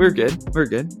 but we were good.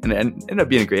 And it ended up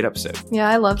being a great episode. Yeah,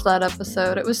 I loved that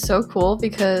episode. It was so cool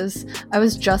because I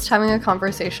was just having a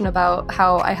conversation about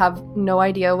how I have no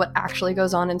idea what actually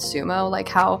goes on in sumo,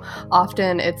 how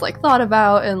often it's thought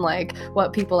about and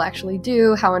what people actually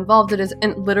do, how involved it is.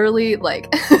 And literally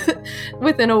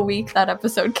within a week that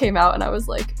episode came out and I was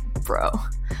like, bro,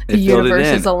 the universe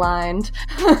is aligned.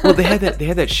 Well, they had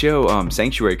that show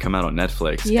Sanctuary come out on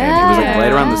Netflix, and it was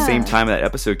right around the same time that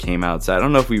episode came out. So I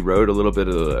don't know if we rode a little bit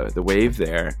of the wave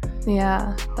there.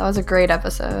 Yeah, that was a great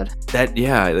episode.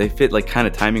 They fit kind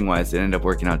of timing wise. It ended up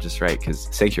working out just right because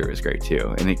Sanctuary was great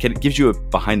too, and it gives you a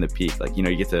behind the peek.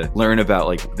 You get to learn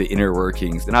about the inner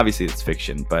workings, and obviously it's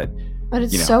fiction, but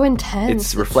it's so intense.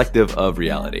 It's reflective of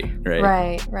reality,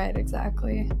 right? Right,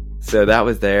 exactly. So that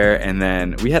was there, and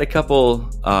then we had a couple,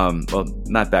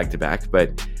 not back-to-back,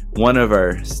 but one of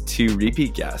our 2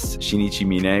 repeat guests, Shinichi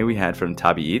Mine, we had from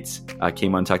Tabi Eats,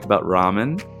 came on and talked about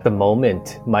ramen. At the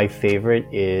moment, my favorite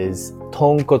is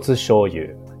tonkotsu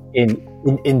shoyu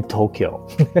in Tokyo.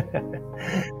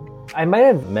 I might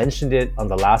have mentioned it on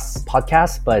the last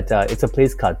podcast, but it's a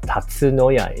place called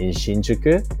Tatsunoya in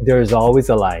Shinjuku. There's always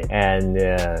a line, and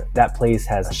that place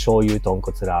has shoyu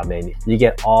tonkotsu ramen. You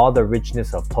get all the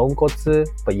richness of tonkotsu,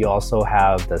 but you also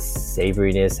have the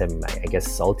savoriness and I guess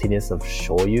saltiness of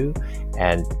shoyu,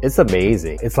 and it's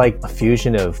amazing. It's like a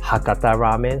fusion of Hakata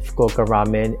ramen, Fukuoka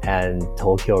ramen, and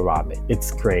Tokyo ramen.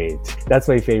 It's great. That's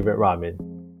my favorite ramen.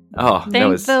 Oh,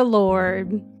 thank the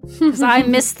Lord. Because I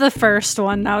missed the first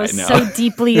one. I was so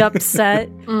deeply upset.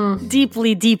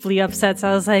 Deeply upset. So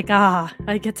I was like,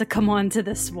 I get to come on to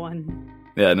this one.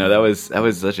 Yeah, no, that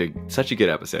was such a good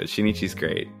episode. Shinichi's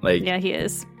great. Yeah, he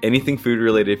is. Anything food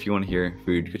related, if you want to hear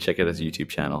food, go check out his YouTube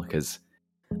channel because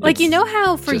you know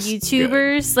how for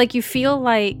YouTubers, good. You feel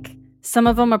like some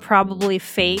of them are probably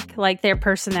fake, their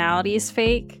personality is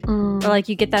fake, or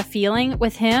you get that feeling.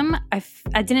 With him,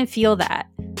 I didn't feel that.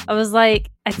 I was I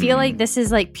feel like this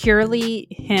is purely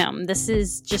him. This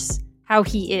is just how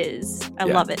he is. I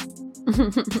love it.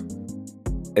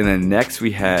 And then next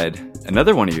we had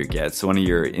another one of your guests, one of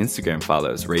your Instagram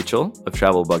follows, Rachel of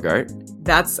Travel Bug Art.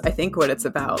 That's, I think, what it's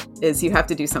about, is you have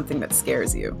to do something that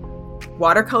scares you.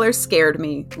 Watercolor scared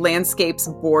me. Landscapes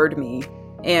bored me.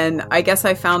 And I guess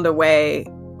I found a way,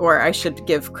 or I should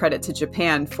give credit to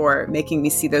Japan for making me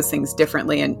see those things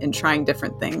differently and trying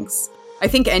different things. I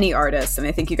think any artist, and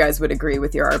I think you guys would agree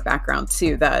with your art background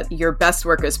too, that your best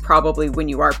work is probably when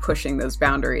you are pushing those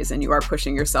boundaries and you are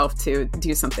pushing yourself to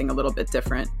do something a little bit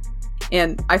different.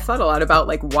 And I've thought a lot about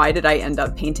why did I end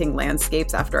up painting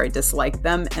landscapes after I disliked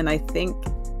them? And I think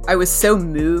I was so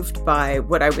moved by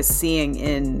what I was seeing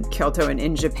in Kyoto and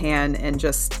in Japan and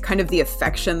just kind of the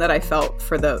affection that I felt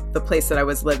for the place that I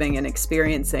was living and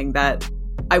experiencing that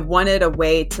I wanted a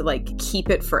way to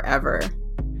keep it forever.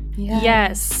 Yeah.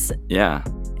 Yes. Yeah.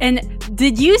 And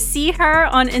did you see her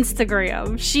on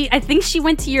Instagram? I think she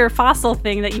went to your fossil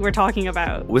thing that you were talking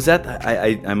about. Was that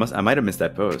I might have missed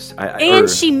that post.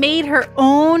 She made her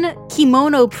own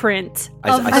kimono print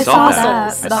of the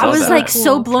fossils. I was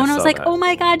so blown. I was like, oh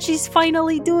my god, she's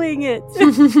finally doing it.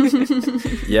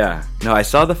 Yeah. No, I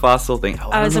saw the fossil thing.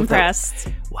 I was impressed.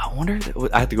 I wonder.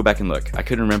 I have to go back and look. I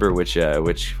couldn't remember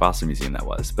which fossil museum that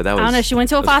was, but that was. I don't know. She went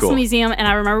to a fossil museum, and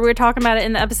I remember we were talking about it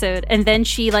in the episode. And then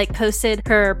she posted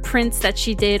her prints that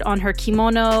she did on her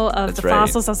kimono of the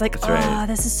fossils. I was like,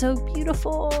 this is so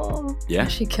beautiful. Yeah,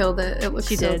 she killed it. It looks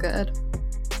so good.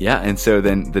 Yeah, and so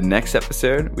then the next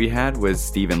episode we had was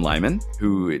Stephen Lyman,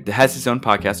 who has his own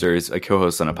podcast, or is a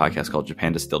co-host on a podcast called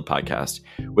Japan Distilled Podcast,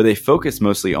 where they focus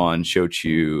mostly on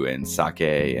shochu and sake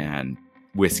and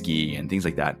whiskey and things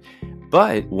like that.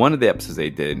 But one of the episodes they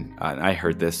did, and I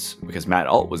heard this because Matt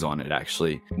Alt was on it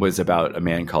actually, was about a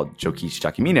man called Jokichi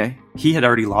Takemine. He had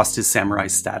already lost his samurai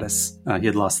status. He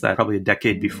had lost that probably a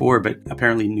decade before, but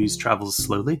apparently news travels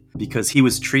slowly because he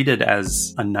was treated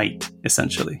as a knight,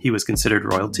 essentially. He was considered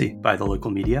royalty by the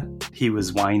local media. He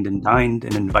was wined and dined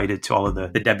and invited to all of the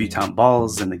debutante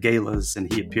balls and the galas,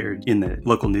 and he appeared in the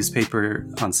local newspaper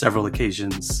on several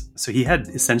occasions. So he had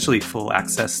essentially full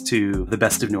access to the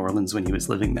best of New Orleans when he was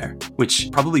living there, which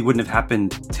probably wouldn't have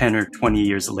happened 10 or 20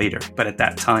 years later. But at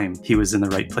that time, he was in the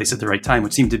right place at the right time,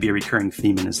 which seemed to be a recurring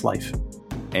theme in his life.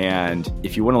 And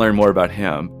if you want to learn more about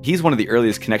him, he's one of the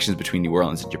earliest connections between New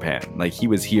Orleans and Japan. Like, he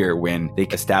was here when they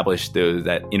established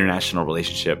that international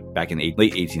relationship back in the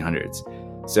late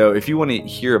 1800s. So if you want to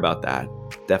hear about that,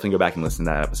 definitely go back and listen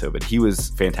to that episode. But he was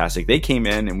fantastic. They came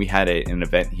in and we had an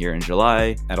event here in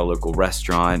July at a local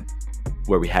restaurant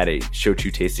where we had a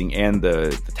shochu tasting and the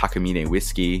Takemine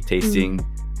whiskey tasting.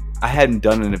 I hadn't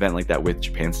done an event like that with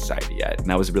Japan Society yet, and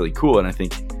that was really cool. And I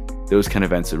think those kind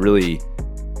of events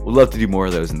would love to do more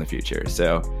of those in the future.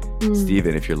 So,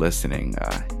 Stephen, if you're listening,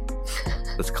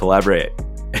 let's collaborate.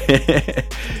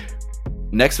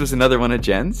 Next was another one of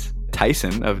Jen's,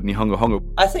 Tyson of Nihongo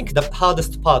Hongo. I think the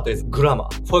hardest part is grammar.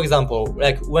 For example,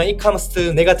 like when it comes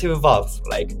to negative verbs,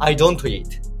 like I don't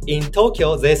eat. In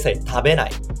Tokyo, they say 食べな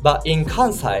い. But in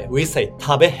Kansai, we say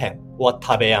食べへん or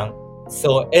食べやん.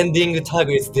 So ending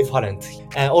tag is different.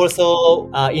 And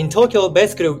also, in Tokyo,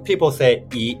 basically people say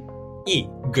いい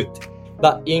good.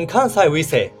 But in Kansai, we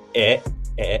say え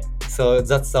So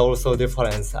that's also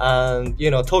difference. And,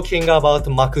 talking about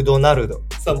McDonald's.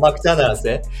 So McDonald's,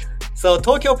 So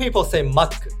Tokyo people say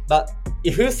Mac. But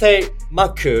if you say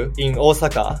Mac in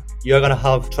Osaka, you're gonna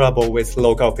have trouble with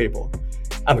local people.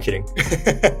 I'm kidding.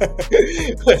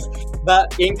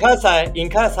 But in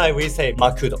Kansai, we say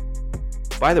Makudo.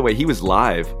 By the way, he was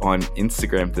live on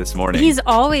Instagram this morning. He's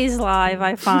always live,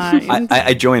 I find.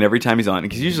 I join every time he's on,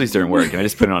 because usually he's during work, and I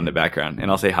just put it on in the background,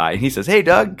 and I'll say hi. And he says, hey,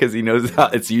 Doug, because he knows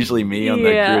it's usually me on the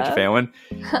Crew of Japan one.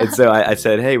 And so I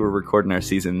said, hey, we're recording our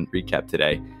season recap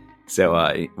today.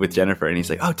 So with Jennifer, and he's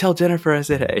like, oh, tell Jennifer I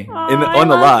said hey on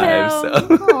the live.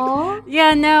 So.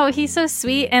 Yeah, no, he's so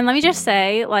sweet. And let me just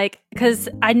say, because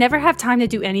I never have time to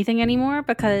do anything anymore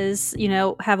because,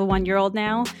 have a 1-year-old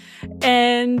now.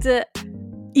 And,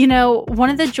 one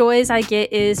of the joys I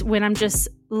get is when I'm just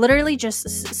literally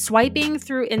just swiping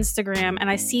through Instagram and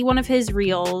I see one of his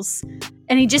reels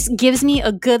and he just gives me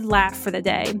a good laugh for the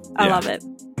day. I love it.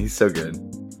 He's so good.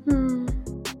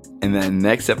 And then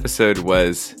next episode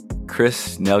was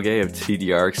Chris Nelge of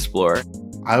TDR Explorer.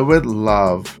 I would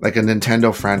love like a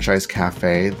Nintendo franchise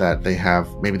cafe that they have,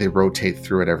 maybe they rotate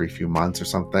through it every few months or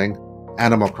something.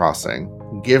 Animal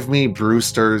Crossing. Give me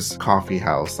Brewster's Coffee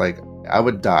House. Like, I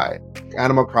would die.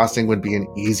 Animal Crossing would be an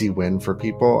easy win for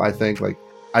people, I think. Like,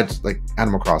 I just like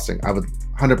Animal Crossing. I would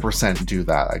 100% do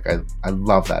that. Like, I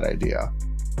love that idea.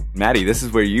 Maddie, this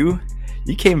is where you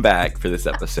came back for this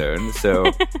episode,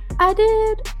 so I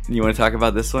did. You want to talk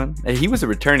about this one? He was a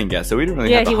returning guest, so we didn't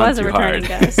really have to hunt too hard.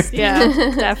 Yeah, he was a returning guest.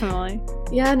 Yeah, definitely.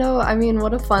 Yeah, no, I mean,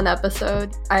 what a fun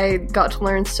episode. I got to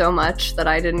learn so much that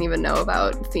I didn't even know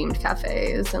about themed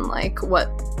cafes and like what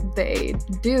they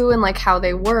do and like how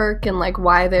they work and like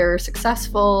why they're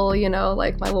successful,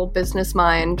 like my little business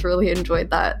mind really enjoyed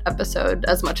that episode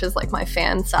as much as like my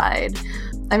fan side.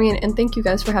 I mean, and thank you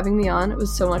guys for having me on. It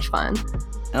was so much fun.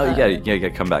 Oh, you gotta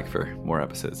come back for more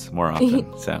episodes, more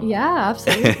often. So yeah,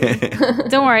 absolutely.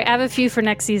 Don't worry, I have a few for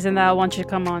next season that I want you to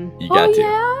come on. You got to.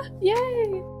 Yeah,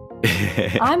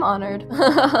 yay! I'm honored.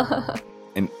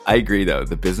 And I agree, though,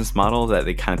 the business model that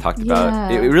they kind of talked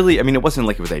about, it really, I mean, it wasn't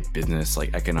like it was a business,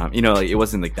 like economic, like it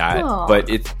wasn't like that, but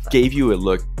it gave you a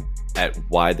look at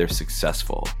why they're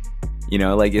successful.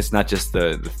 Like it's not just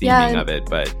the theming of it,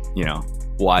 but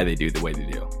why they do the way they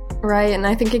do. Right, and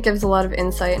I think it gives a lot of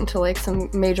insight into like some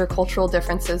major cultural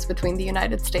differences between the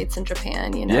United States and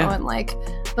Japan, and like,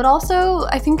 but also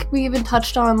I think we even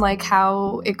touched on like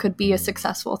how it could be a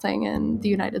successful thing in the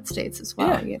United States as well.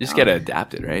 Yeah, you just gotta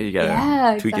adapt it, right? You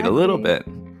gotta tweak it a little bit.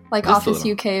 Like just Office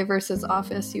UK versus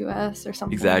Office US or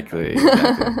something. Exactly.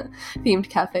 Themed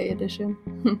cafe edition.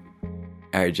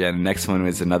 All right, Jen, next one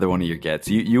was another one of your gets.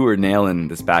 You were nailing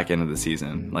this back end of the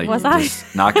season. Like, was I?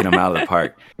 Just knocking them out of the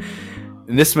park.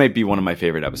 And this might be one of my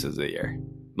favorite episodes of the year.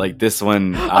 Like this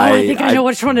one, I think I know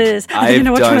which one it is. I've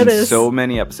done so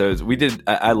many episodes.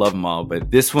 I love them all,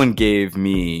 but this one gave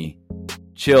me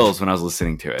chills when I was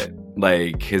listening to it.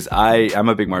 Like, because I'm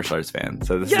a big martial arts fan.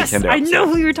 So this is a Kendo I know episode.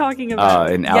 who you're talking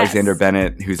about. And Alexander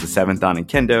Bennett, who's the 7th Dan in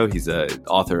Kendo. He's an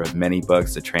author of many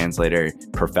books, a translator,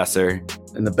 professor.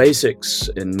 And the basics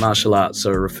in martial arts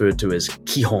are referred to as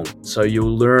Kihon. So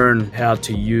you'll learn how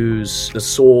to use the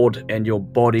sword and your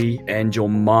body and your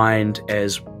mind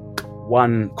as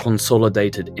one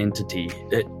consolidated entity.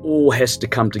 It all has to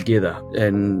come together.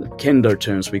 In Kendo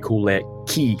terms, we call that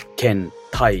Ki, Ken,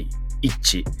 Tai,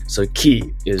 Ichi. So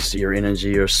Ki is your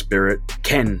energy, your spirit.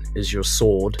 Ken is your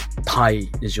sword. Tai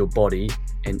is your body.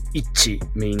 And Ichi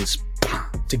means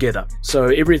together. So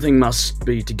everything must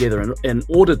be together. And in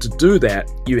order to do that,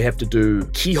 you have to do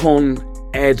Kihon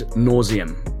ad nauseam.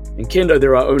 In Kendo,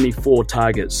 there are only 4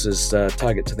 targets. There's a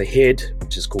target to the head,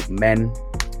 which is called Man.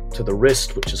 To the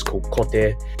wrist, which is called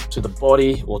Kote. To the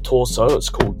body or torso, it's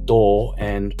called Do.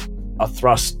 And a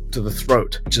thrust to the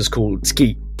throat, which is called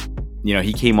Tsuki. You know,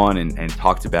 he came on and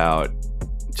talked about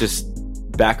just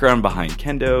background behind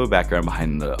Kendo, background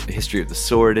behind the history of the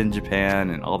sword in Japan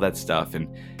and all that stuff. And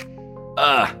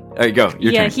there you go.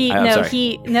 Your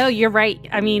turn. No, you're right.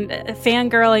 I mean,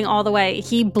 fangirling all the way.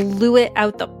 He blew it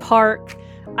out the park.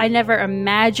 I never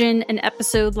imagined an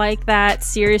episode like that.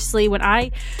 Seriously, when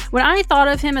I thought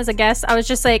of him as a guest, I was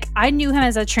just like, I knew him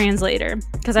as a translator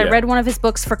because I read one of his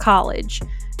books for college.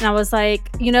 And I was like,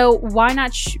 you know, why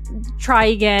not try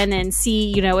again and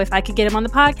see, you know, if I could get him on the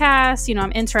podcast. You know,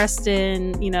 I'm interested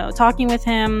in, you know, talking with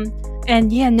him.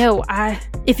 And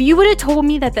if you would have told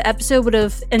me that the episode would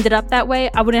have ended up that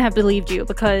way, I wouldn't have believed you,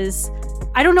 because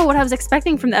I don't know what I was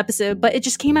expecting from the episode, but it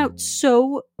just came out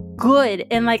so good.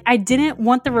 And like, I didn't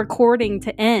want the recording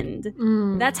to end.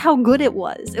 That's how good it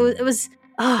was. It was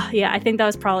I think that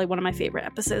was probably one of my favorite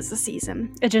episodes this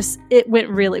season. It went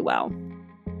really well.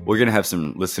 We're going to have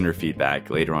some listener feedback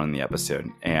later on in the episode,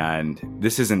 and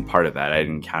this isn't part of that. I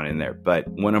didn't count it in there, but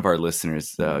one of our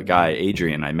listeners, the guy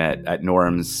Adrian I met at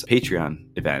Norm's Patreon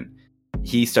event,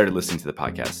 he started listening to the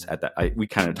podcast. We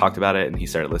kind of talked about it, and he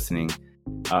started listening,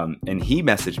 and he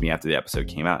messaged me after the episode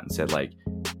came out and said, like,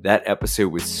 that episode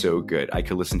was so good. I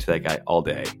could listen to that guy all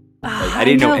day. Like, I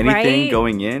didn't know anything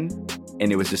going in,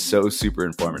 and it was just so super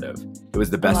informative. It was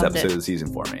the best episode of the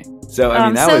season for me. So I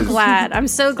mean, I'm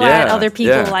so glad other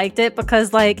people liked it,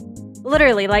 because like,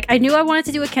 literally, like, I knew I wanted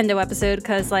to do a Kendo episode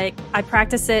because like I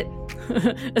practice it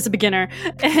as a beginner,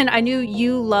 and I knew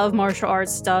you love martial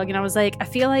arts, Doug, and I was like, I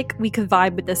feel like we could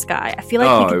vibe with this guy. I feel like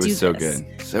he could do this.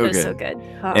 It was so good.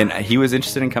 And he was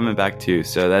interested in coming back too.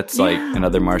 So that's like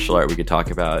another martial art we could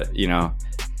talk about. You know,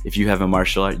 if you have a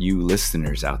martial art, you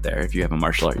listeners out there, if you have a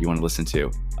martial art you want to listen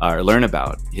to or learn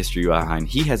about history behind,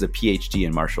 he has a PhD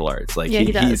in martial arts. Like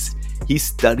he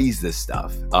studies this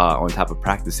stuff on top of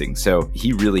practicing. So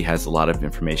he really has a lot of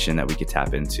information that we could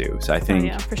tap into. So I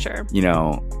think, for sure, you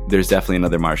know, there's definitely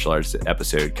another martial arts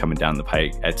episode coming down the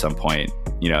pike at some point,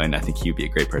 you know, and I think he'd be a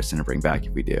great person to bring back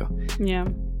if we do. Yeah.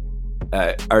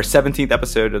 Our 17th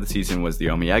episode of the season was the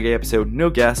Omiyage episode. No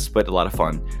guests, but a lot of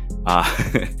fun.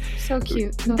 So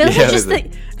cute.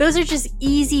 Those are just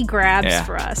easy grabs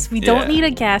for us. We don't need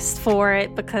a guest for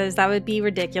it, because that would be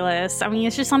ridiculous. I mean,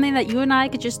 it's just something that you and I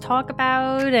could just talk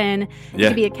about, and it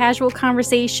could be a casual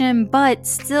conversation, but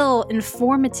still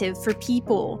informative for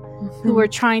people who are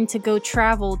trying to go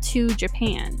travel to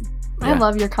Japan. I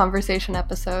love your conversation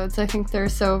episodes. I think they're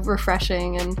so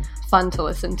refreshing and fun to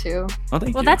listen to.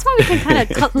 Well, that's why we can kind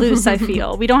of cut loose, I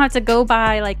feel. We don't have to go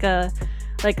by like a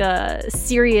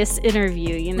serious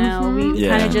interview, you know? We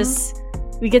kind of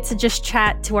we get to just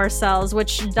chat to ourselves,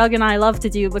 which Doug and I love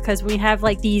to do, because we have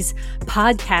like these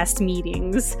podcast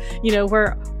meetings. You know,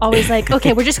 we're always like,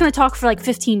 okay, we're just going to talk for like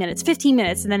 15 minutes,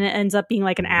 and then it ends up being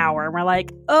like an hour. And we're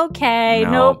like, okay,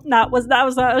 nope, that was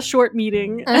not a short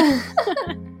meeting.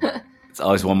 It's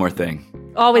always one more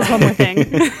thing. Always one more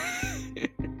thing.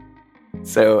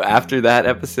 So after that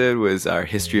episode was our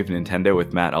history of Nintendo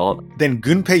with Matt Alt. Then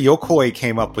Gunpei Yokoi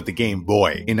came up with the Game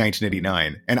Boy in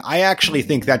 1989, and I actually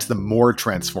think that's the more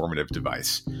transformative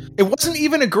device. It wasn't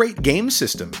even a great game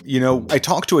system. You know, I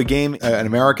talked to an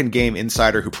American game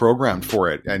insider who programmed for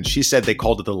it, and she said they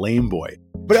called it the Lame Boy.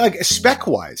 But like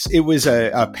spec-wise, it was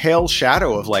a pale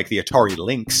shadow of like the Atari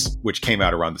Lynx, which came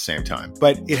out around the same time.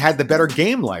 But it had the better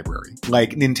game library.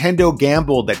 Like, Nintendo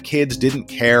gambled that kids didn't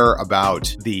care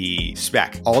about the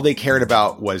spec. All they cared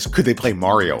about was, could they play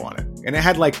Mario on it? And it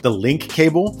had like the link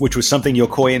cable, which was something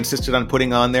Yokoi insisted on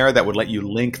putting on there that would let you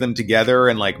link them together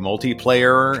and like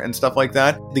multiplayer and stuff like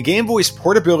that. The Game Boy's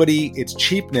portability, its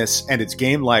cheapness, and its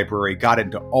game library got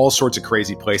into all sorts of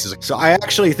crazy places. So I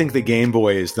actually think the Game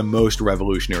Boy is the most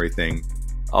revolutionary thing.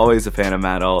 Always a fan of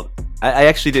Matt Alt. I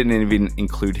actually didn't even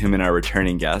include him in our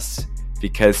returning guests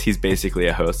because he's basically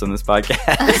a host on this podcast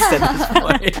at this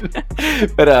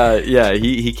point. But yeah,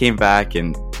 he came back,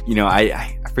 and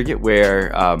I forget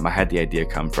where I had the idea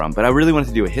come from, but I really wanted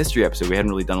to do a history episode. We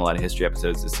hadn't really done a lot of history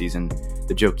episodes this season.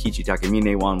 The Jokichi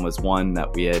Takamine one was one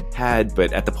that we had,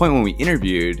 but at the point when we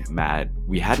interviewed Matt,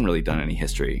 we hadn't really done any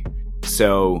history.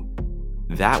 So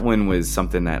that one was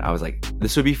something that I was like,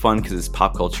 this would be fun because it's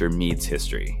pop culture meets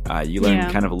history. You learn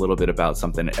kind of a little bit about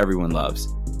something that everyone loves.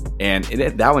 And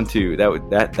that one too,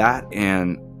 that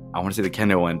and I want to say the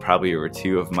Kendo one probably were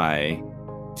two of my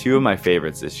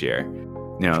favorites this year.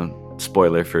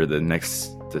 Spoiler for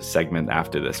the segment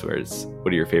after this, where it's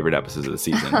what are your favorite episodes of the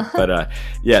season. But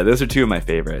yeah, those are two of my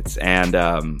favorites, and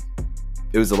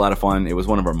it was a lot of fun. It was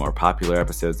one of our more popular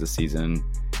episodes this season,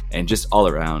 and just all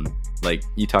around, like,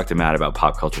 you talk to Matt about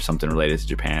pop culture, something related to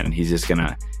Japan, and he's just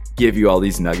gonna give you all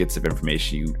these nuggets of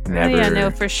information you never... Yeah, no,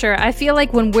 for sure. I feel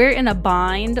like when we're in a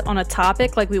bind on a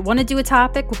topic, like we want to do a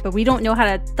topic, but we don't know how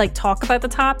to like talk about the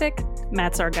topic,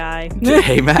 Matt's our guy.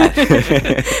 Hey, Matt.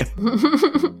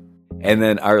 And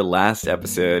then our last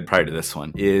episode prior to this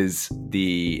one is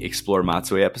the Explore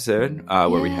Matsue episode,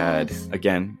 where we had,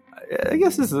 again, I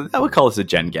guess I would call this a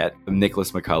Gen Get,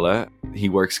 Nicholas McCullough. He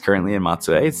works currently in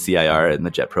Matsue, it's CIR in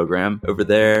the JET program over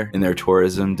there in their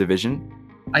tourism division.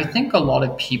 I think a lot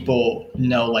of people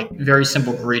know like very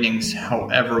simple greetings.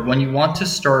 However, when you want to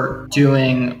start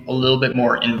doing a little bit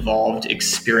more involved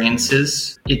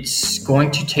experiences, it's going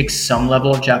to take some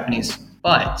level of Japanese.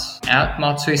 But at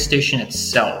Matsue Station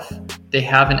itself, they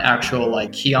have an actual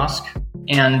like kiosk,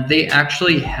 and they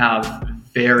actually have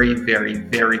very, very,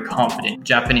 very confident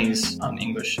Japanese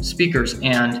English speakers.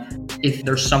 And if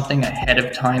there's something ahead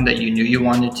of time that you knew you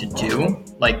wanted to do,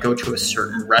 like go to a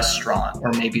certain restaurant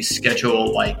or maybe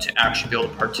schedule like to actually be able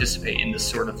to participate in this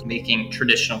sort of making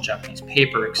traditional Japanese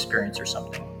paper experience or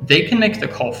something, they can make the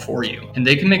call for you and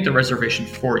they can make the reservation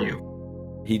for you.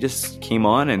 He just came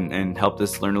on and helped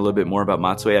us learn a little bit more about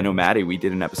Matsue. I know Maddie, we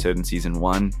did an episode in season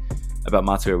 1 about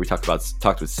Matsue. We talked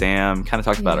with Sam, kind of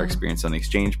talked about our experience on the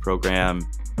exchange program,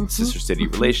 sister city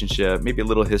relationship, maybe a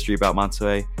little history about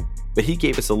Matsue. But he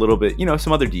gave us a little bit,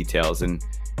 some other details. And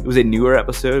it was a newer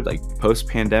episode, like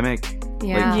post-pandemic,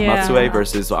 Matsue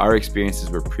versus our experiences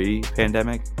were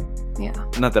pre-pandemic. Yeah.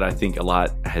 Not that I think a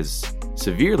lot has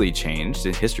severely changed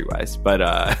history-wise, but,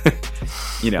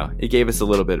 it gave us a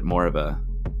little bit more of a,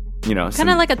 kind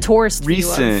of like a tourist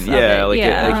recent,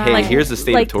 hey, here's the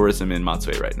state of tourism in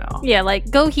Matsue right now. Yeah,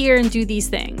 like go here and do these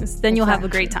things, then you'll have a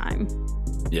great time.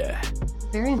 Yeah,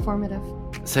 very informative.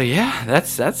 So yeah,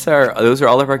 those are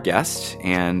all of our guests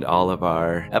and all of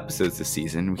our episodes this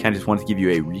season. We kind of just wanted to give you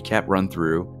a recap run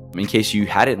through in case you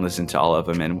hadn't listened to all of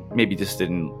them and maybe just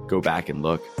didn't go back and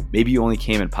look. Maybe you only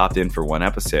came and popped in for one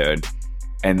episode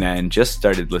and then just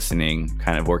started listening,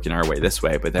 kind of working our way this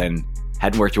way, but then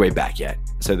hadn't worked your way back yet.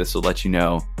 So this will let you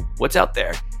know what's out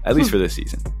there, at least for this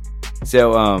season.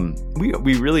 So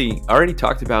we really already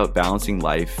talked about balancing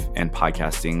life and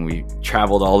podcasting. We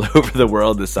traveled all over the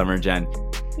world this summer, Jen.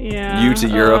 Yeah. You to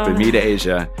Europe and me to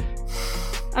Asia.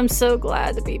 I'm so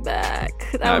glad to be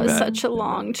back. That was such a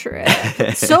long trip.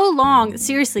 So long.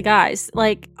 Seriously, guys.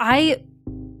 Like, I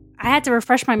had to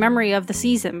refresh my memory of the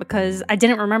season because I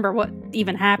didn't remember what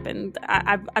even happened.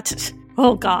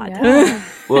 Oh, God. Yeah.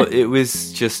 Well, it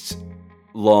was just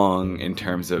long in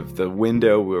terms of the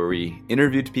window where we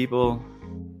interviewed people.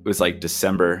 It was like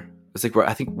December. It was like,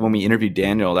 I think when we interviewed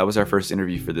Daniel, that was our first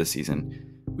interview for this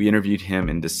season. We interviewed him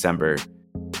in December.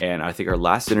 And I think our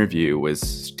last interview was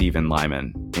Stephen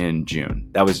Lyman in June.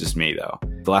 That was just me, though.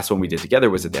 The last one we did together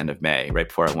was at the end of May, right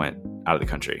before I went out of the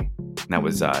country. And that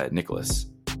was Nicholas.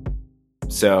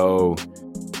 So,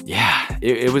 yeah,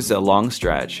 it was a long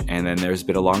stretch. And then there's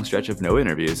been a long stretch of no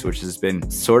interviews, which has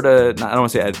been sort of, I don't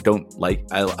want to say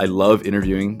I love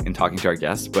interviewing and talking to our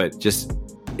guests, but just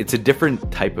it's a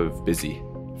different type of busy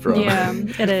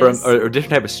it is. Or a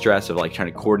different type of stress of like trying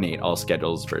to coordinate all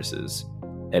schedules versus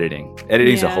editing.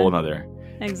 Editing's a whole nother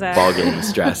ballgame of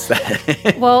stress.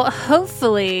 Well,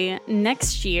 hopefully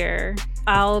next year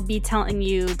I'll be telling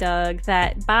you, Doug,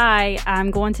 that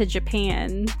I'm going to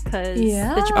Japan because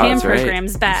the Japan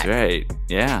program's back. That's right.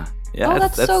 Yeah. Oh,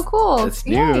 that's so cool. That's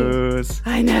news.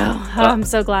 I know. I'm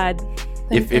so glad.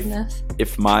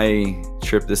 If my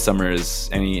trip this summer is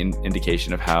any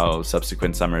indication of how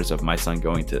subsequent summers of my son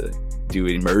going to do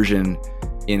immersion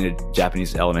in a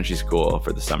Japanese elementary school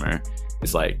for the summer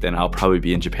is like, then I'll probably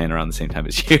be in Japan around the same time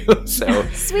as you. So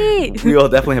sweet. We will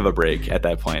definitely have a break at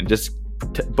that point. Just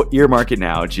earmark it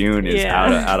now. June is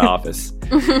out of office.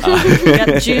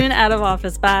 June out of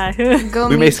office. Bye.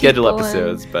 We may schedule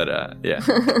episodes, but yeah.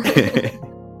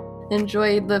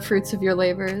 Enjoy the fruits of your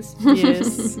labors.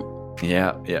 Yes.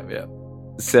 Yeah.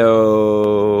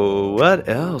 So what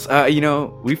else?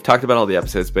 We've talked about all the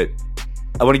episodes, but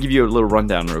I want to give you a little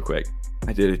rundown real quick.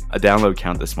 I did a download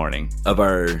count this morning of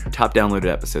our top downloaded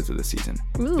episodes of the season.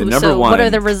 Ooh, the number one. What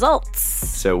are the results?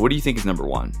 So what do you think is number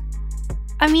one?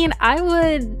 I mean, I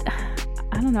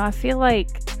don't know. I feel like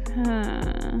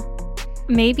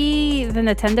maybe the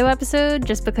Nintendo episode,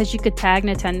 just because you could tag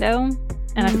Nintendo.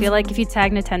 And I feel like if you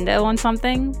tag Nintendo on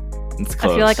something, it's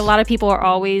close. I feel like a lot of people are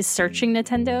always searching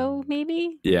Nintendo,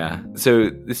 maybe. Yeah.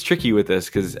 So it's tricky with this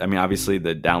because, I mean, obviously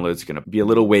the download's going to be a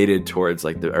little weighted towards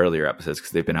like the earlier episodes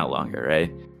because they've been out longer,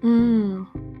 right?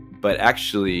 But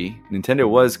actually, Nintendo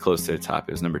was close to the top.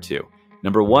 It was number 2.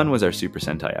 Number 1 was our Super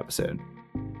Sentai episode.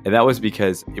 And that was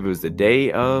because it was the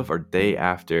day of or day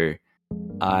after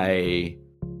I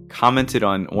commented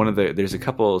on there's a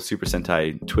couple Super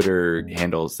Sentai Twitter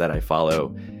handles that I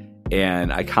follow.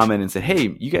 And I commented and said,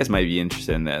 hey, you guys might be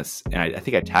interested in this. And I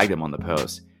think I tagged him on the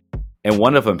post. And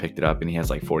one of them picked it up and he has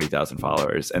like 40,000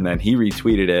 followers. And then he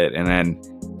retweeted it. And then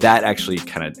that actually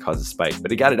kind of caused a spike.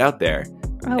 But it got it out there.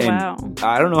 Oh, and wow.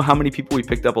 I don't know how many people we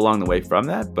picked up along the way from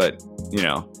that. But,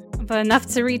 But enough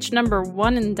to reach number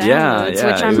 1 in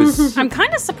downloads, which I'm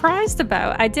kind of surprised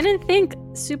about. I didn't think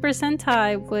Super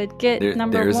Sentai would get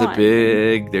number 1.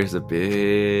 There's a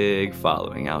big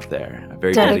following out there. A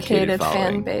very dedicated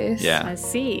fan base. Yeah. I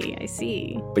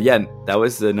see. But yeah, that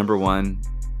was the number 1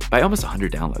 by almost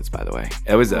 100 downloads, by the way.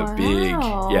 It was a big,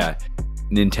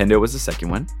 Nintendo was the second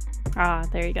one. Ah,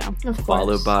 there you go.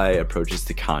 Followed by Approaches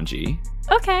to Kanji.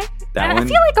 Okay. I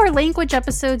feel like our language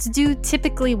episodes do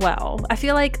typically well. I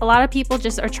feel like a lot of people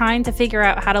just are trying to figure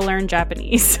out how to learn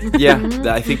Japanese. Yeah,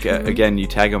 I think, again, you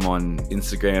tag them on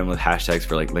Instagram with hashtags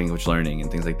for like language learning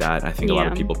and things like that. I think a lot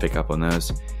of people pick up on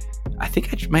those. I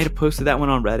think I might have posted that one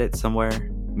on Reddit somewhere,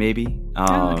 maybe,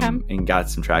 and got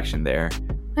some traction there.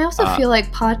 I also feel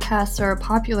like podcasts are a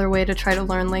popular way to try to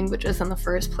learn languages in the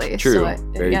first place. True.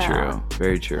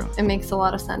 Very true. It makes a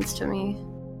lot of sense to me.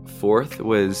 4th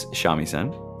was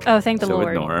Shamisen. Oh, thank the Lord.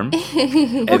 With Norm.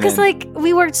 Well, because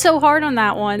we worked so hard on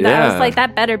that one. That was like,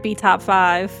 that better be top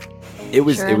 5. It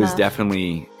was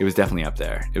definitely up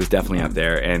there. It was definitely up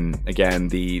there. And again,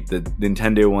 the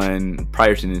Nintendo one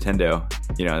prior to Nintendo,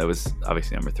 that was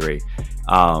obviously number 3.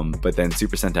 But then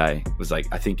Super Sentai was like,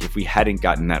 I think if we hadn't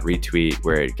gotten that retweet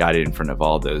where it got it in front of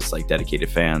all those like dedicated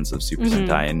fans of Super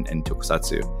Sentai and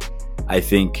Tokusatsu, I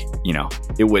think,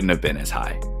 it wouldn't have been as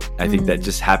high. I think that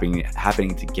just happening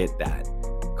to get that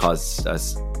caused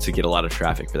us to get a lot of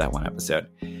traffic for that one episode.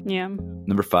 Yeah.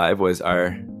 Number 5 was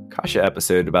our Kasha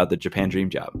episode about the Japan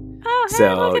Dream Job. Oh,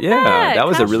 hey, look at that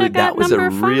was Kasha a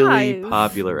really 5.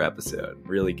 popular episode.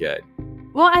 Really good.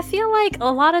 Well, I feel like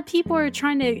a lot of people are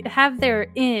trying to have their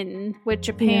in with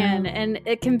Japan, and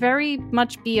it can very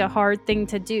much be a hard thing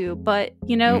to do. But,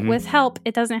 with help,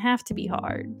 it doesn't have to be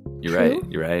hard. You're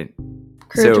right.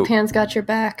 Crew Japan's got your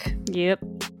back. Yep.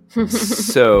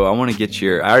 So I want to get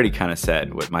I already kind of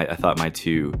said what I thought my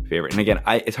 2 favorite, and again,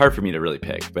 it's hard for me to really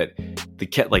pick, but the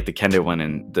Kendo one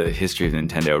and the history of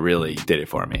Nintendo really did it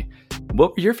for me.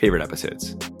 What were your favorite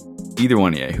episodes? Either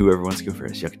one of you, whoever wants to go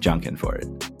first, junkin' for it.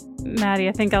 Maddie,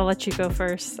 I think I'll let you go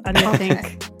first. I don't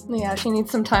think. Yeah, she needs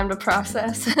some time to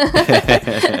process.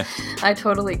 I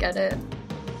totally get it.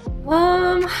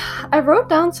 I wrote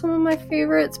down some of my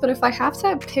favorites, but if I have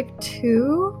to pick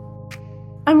 2,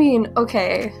 I mean,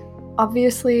 okay,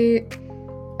 obviously,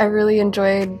 I really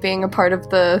enjoyed being a part of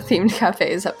the Themed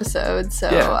Cafes episode,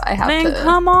 so I have to... Then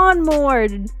come on,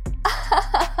 Mord!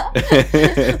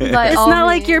 It's not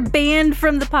like you're banned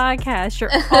from the podcast.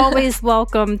 You're always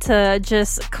welcome to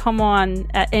just come on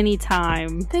at any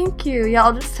time. Thank you. Yeah,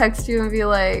 I'll just text you and be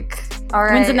like, all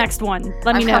right. When's the next one?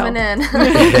 Let me know. I'm coming in.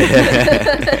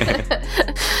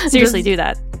 Seriously, do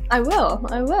that. I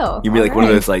will. You'd be like one of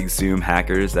those like Zoom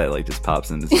hackers that like just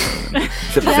pops into Zoom.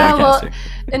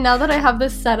 And now that I have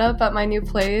this set up at my new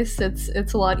place,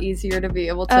 it's a lot easier to be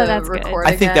able to record.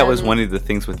 I think that was one of the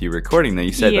things with you recording that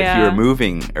you said like you were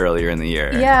moving earlier in the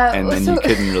year. Yeah. And then you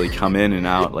couldn't really come in and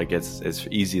out like as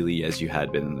easily as you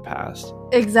had been in the past.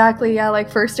 Exactly, yeah. Like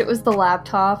first it was the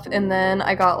laptop, and then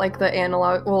I got like the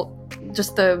analog,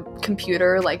 just the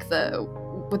computer, like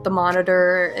with the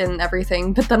monitor and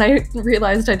everything, but then I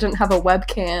realized I didn't have a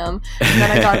webcam, and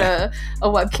then I got a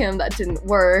webcam that didn't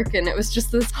work, and it was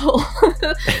just this whole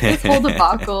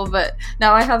debacle. But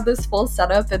now I have this full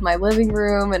setup in my living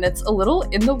room, and it's a little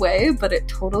in the way, but it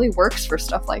totally works for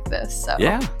stuff like this. So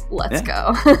let's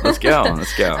go. Let's go.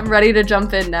 I'm ready to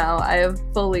jump in now. I have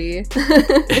fully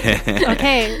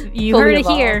okay, you heard it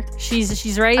here.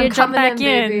 She's ready to jump back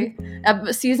in.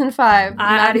 Season 5.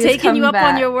 I'm taking you up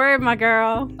on your word, my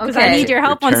girl. though, because I need your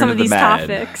help on some of these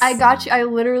topics. I got you. I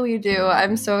literally do.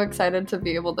 I'm so excited to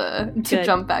be able to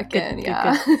jump back in.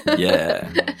 Yeah. Yeah.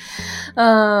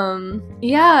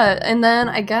 Yeah, and then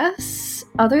I guess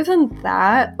other than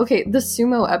that, okay, the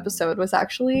sumo episode was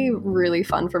actually really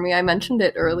fun for me. I mentioned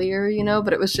it earlier,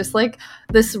 but it was just like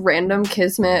this random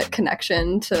kismet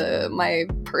connection to my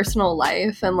personal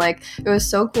life, and like it was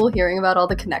so cool hearing about all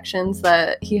the connections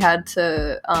that he had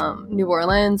to New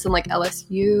Orleans and like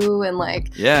LSU and like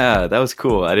yeah, that was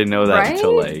cool. I didn't know that right?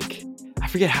 until like I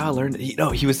forget how I learned.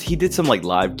 He did some like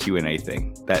live Q&A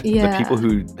thing that the people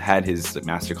who had his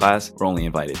masterclass were only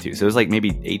invited to. So it was like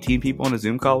maybe 18 people on a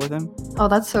Zoom call with him. Oh,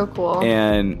 that's so cool.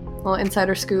 And little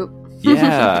insider scoop.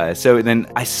 Yeah. So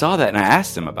then I saw that and I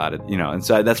asked him about it, and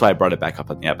so that's why I brought it back up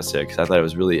on the episode, because I thought it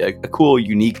was really a cool,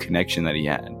 unique connection that he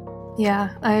had.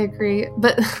 Yeah, I agree.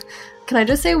 But can I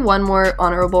just say one more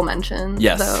honorable mention?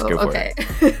 Yes, though? go for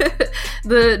it.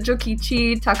 The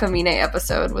Jokichi Takamine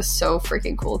episode was so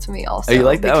freaking cool to me also. Oh, you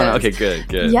like that one? Okay, good.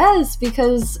 Yes,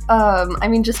 because,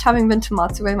 just having been to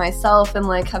Matsue myself and,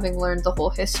 like, having learned the whole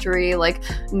history, like,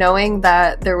 knowing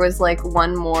that there was, like,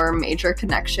 one more major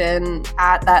connection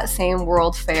at that same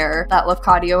World Fair that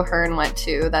Lafcadio Hearn went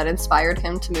to that inspired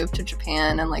him to move to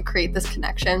Japan and, like, create this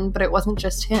connection, but it wasn't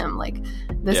just him. Like,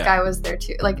 this guy was there,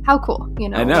 too. Like, how cool,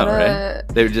 I know, right?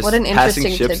 They were just what an passing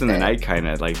interesting ships tidbit. in the night, kind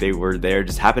of. Like, they were there,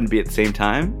 just happened to be at the same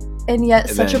time. And yet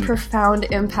such a profound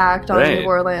impact on Right. New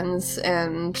Orleans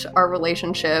and our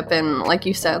relationship. And like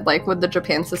you said, like, would the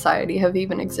Japan Society have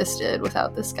even existed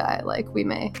without this guy? Like, we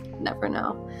may never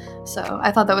know. So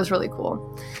I thought that was really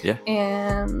cool. Yeah.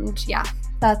 And yeah,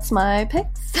 that's my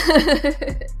picks.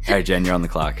 All right, Jen, you're on the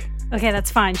clock. Okay,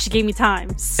 that's fine. She gave me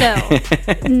time. So,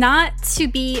 not to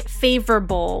be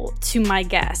favorable to my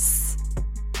guests,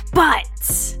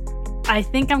 but I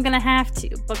think I'm going to have to,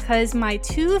 because my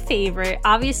two favorite,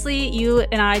 obviously you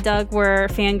and I, Doug, were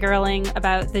fangirling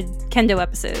about the Kendo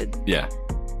episode. Yeah.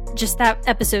 Just that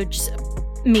episode, just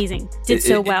amazing. Did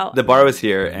so well. The bar was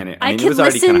here, and it was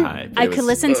already kind of high. I could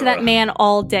listen to that man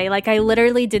all day. Like, I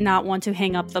literally did not want to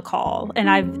hang up the call. And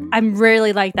I'm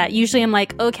rarely like that. Usually I'm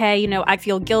like, okay, I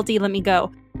feel guilty. Let me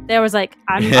go. There was like,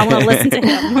 I want to listen to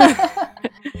him.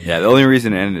 Yeah, the only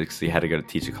reason it ended is because he had to go to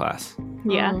teach a class.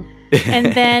 Yeah.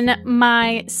 And then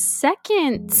my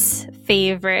second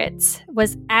favorite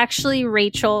was actually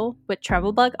Rachel with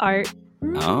Travel Bug Art. Oh,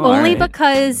 only all right.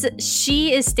 because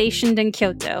she is stationed in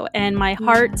Kyoto and my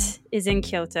heart is in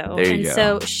Kyoto. There you and go.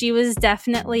 so she was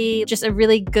definitely just a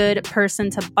really good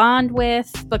person to bond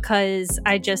with, because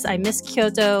I miss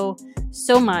Kyoto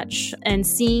so much, and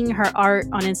seeing her art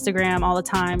on Instagram all the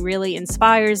time really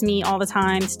inspires me all the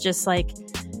time to just like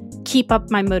keep up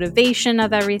my motivation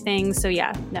of everything. So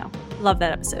yeah, love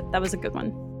that episode. That was a good one.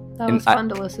 That was fun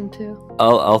to listen to.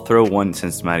 I'll throw one,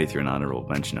 since Maddie threw an honorable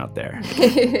mention out there.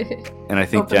 And I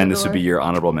think, Open Jen, the this would door. be your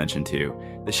honorable mention too.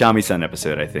 The Shami-san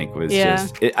episode, I think, was Yeah.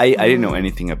 I didn't know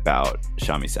anything about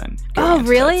Shami-san. Oh,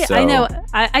 really? that, so- I know.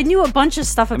 I knew a bunch of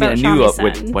stuff I mean, about I knew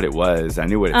Shami-san. what it was. I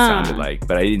knew what it sounded like,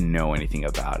 but I didn't know anything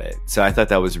about it. So I thought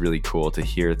that was really cool to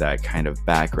hear that kind of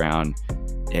background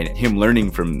and him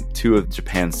learning from two of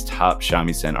Japan's top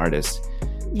shamisen artists.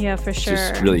 Yeah, for sure.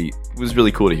 It was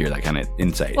really cool to hear that kind of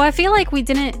insight. Well, I feel like we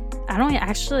didn't.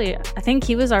 I think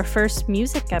he was our first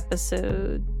music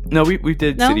episode. No, we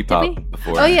did No? City Did Pop we?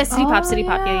 before. Oh yeah, City Pop.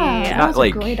 Yeah. That Not was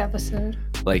like- a great episode.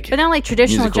 Like, But not like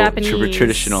traditional Japanese.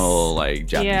 traditional like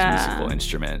Japanese Yeah. musical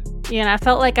instrument. Yeah, and I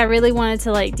felt like I really wanted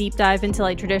to like deep dive into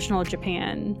like traditional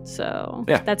Japan. So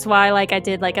Yeah. that's why like I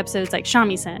did like episodes like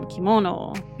shamisen,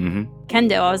 kimono, Mm-hmm.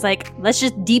 kendo. I was like, let's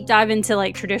just deep dive into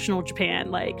like traditional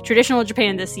Japan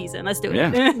this season. Let's do it.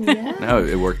 Yeah. No,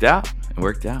 it worked out.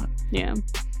 Yeah.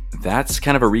 That's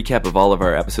kind of a recap of all of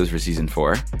our episodes for season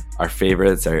 4, our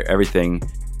favorites, our everything.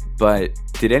 But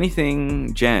did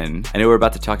anything, Jen, I know we're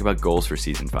about to talk about goals for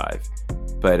season 5,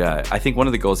 but I think one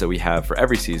of the goals that we have for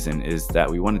every season is that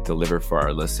we want to deliver for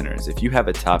our listeners. If you have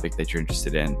a topic that you're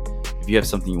interested in, if you have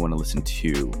something you want to listen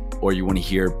to, or you want to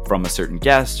hear from a certain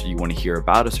guest, or you want to hear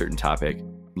about a certain topic,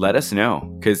 let us know,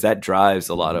 because that drives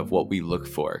a lot of what we look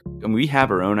for. And we have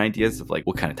our own ideas of like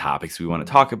what kind of topics we want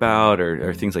to talk about,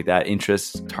 or things like that,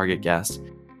 interests, target guests.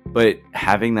 But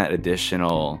having that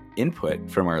additional input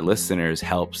from our listeners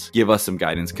helps give us some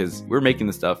guidance, because we're making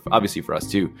the stuff, obviously for us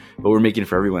too, but we're making it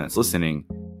for everyone that's listening.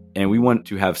 And we want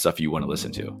to have stuff you want to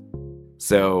listen to.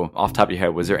 So off the top of your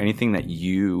head, was there anything that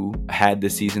you had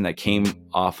this season that came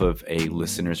off of a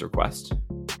listener's request?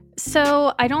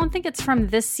 So I don't think it's from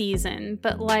this season,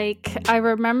 but like I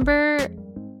remember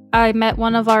I met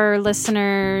one of our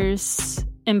listeners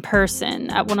in person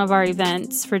at one of our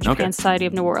events for Japan Okay. Society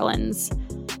of New Orleans.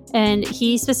 And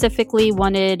he specifically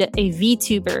wanted a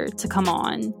VTuber to come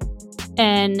on.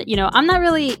 And, you know, I'm not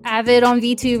really avid on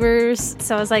VTubers,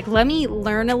 so I was like, let me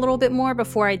learn a little bit more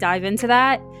before I dive into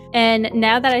that. And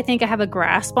now that I think I have a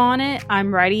grasp on it,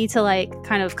 I'm ready to like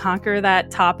kind of conquer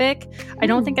that topic. I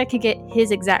don't think I could get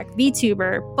his exact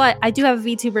VTuber, but I do have a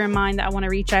VTuber in mind that I want to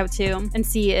reach out to and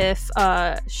see if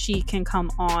she can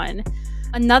come on.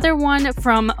 Another one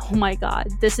from, oh my God,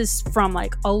 this is from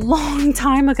like a long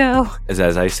time ago. As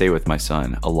I say with my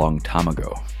son, a long time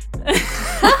ago.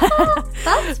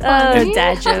 That's funny.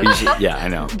 Dad joke. Yeah, I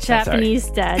know. Japanese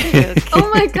dad joke. Oh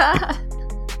my God.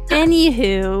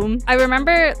 Anywho, I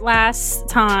remember last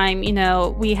time, you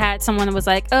know, we had someone that was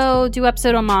like, oh, do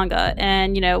episode on manga.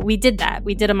 And, you know, we did that.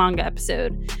 We did a manga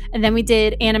episode. And then we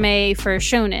did anime for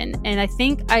shonen. And I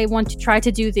think I want to try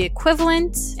to do the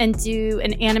equivalent and do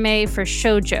an anime for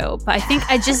shoujo. But I think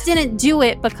I just didn't do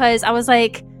it because I was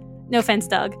like, no offense,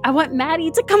 Doug, I want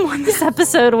Maddie to come on this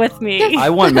episode with me. I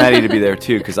want Maddie to be there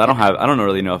too, because I don't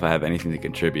really know if I have anything to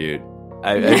contribute.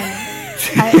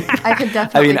 I could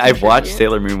definitely. I mean, I've watched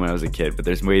Sailor Moon when I was a kid, but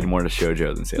there's way more to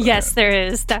shoujo than Sailor Moon. Yes, there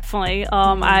is definitely.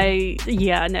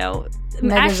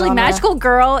 Actually, Magical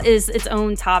Girl is its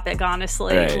own topic,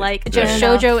 honestly. Right. Like, just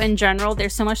shoujo in general,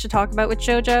 there's so much to talk about with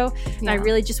shoujo. And I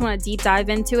really just want to deep dive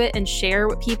into it and share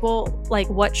with people, like,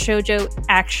 what shoujo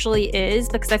actually is,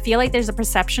 because I feel like there's a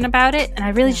perception about it. And I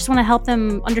really just want to help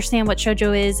them understand what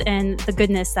shoujo is and the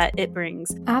goodness that it brings.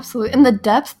 Absolutely. And the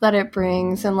depth that it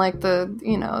brings. And, like,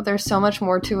 there's so much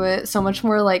more to it. So much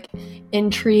more, like,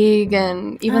 intrigue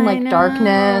and even, like,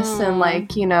 darkness and,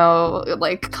 like,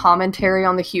 like, commentary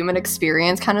on the human experience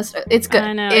kind of stuff. It's good.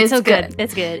 I know. It's so good.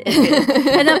 It's good.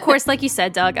 And of course, like you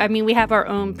said, Doug, I mean, we have our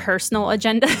own personal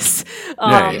agendas.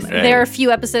 Right. There are a few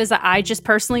episodes that I just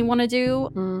personally want to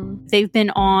do. They've been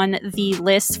on the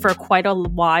list for quite a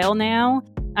while now.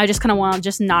 I just kind of want to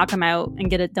just knock them out and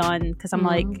get it done because I'm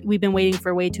like, we've been waiting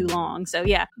for way too long. So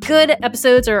yeah, good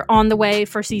episodes are on the way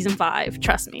for season 5.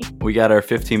 Trust me. We got our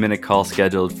 15-minute call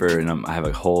scheduled for, and I have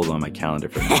a hold on my calendar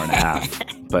for an hour and a half.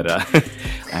 But I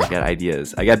got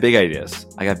ideas. I got big ideas.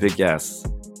 I got big guests.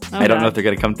 I don't know if they're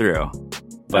going to come through.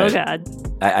 But God.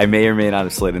 I may or may not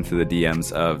have slid into the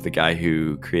DMs of the guy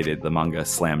who created the manga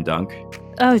Slam Dunk.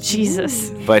 Oh, Jesus.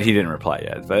 But he didn't reply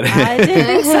yet. But I didn't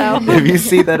think so. If you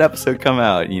see that episode come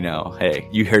out, hey,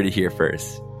 you heard it here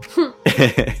first.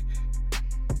 The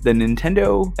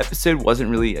Nintendo episode wasn't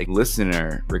really a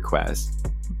listener request,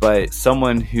 but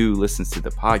someone who listens to the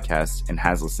podcast and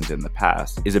has listened to it in the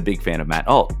past is a big fan of Matt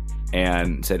Alt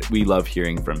and said, we love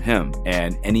hearing from him.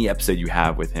 And any episode you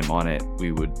have with him on it,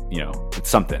 we would,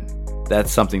 it's something.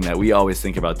 That's something that we always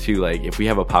think about too. Like if we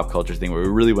have a pop culture thing where we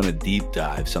really want to deep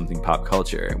dive something pop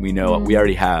culture, we know we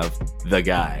already have the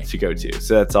guy to go to.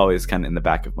 So that's always kind of in the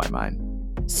back of my mind.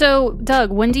 So,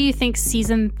 Doug, when do you think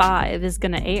season 5 is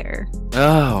going to air?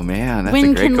 Oh, man, that's a great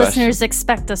question. When can listeners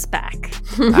expect us back?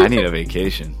 I need a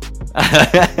vacation.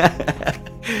 I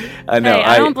know. Hey,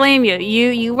 I don't blame you.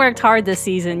 You worked hard this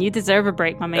season. You deserve a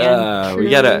break, my man. We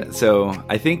gotta. So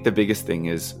I think the biggest thing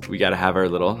is we gotta have our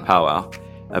little powwow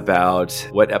about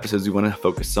what episodes we want to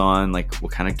focus on, like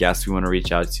what kind of guests we want to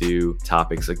reach out to,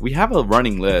 topics. Like we have a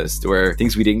running list where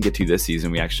things we didn't get to this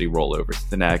season, we actually roll over to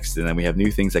the next, and then we have new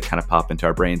things that kind of pop into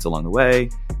our brains along the way.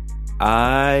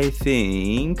 I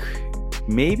think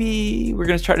maybe we're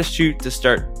going to try to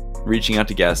start reaching out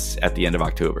to guests at the end of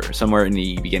October, somewhere in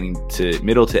the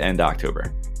middle to end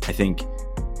October, I think,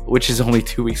 which is only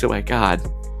 2 weeks away. God.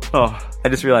 Oh, I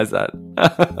just realized that.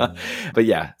 But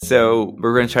yeah, so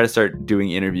we're going to try to start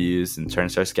doing interviews and trying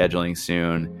to start scheduling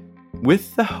soon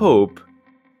with the hope,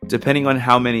 depending on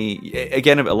how many,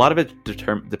 again, a lot of it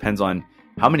depends on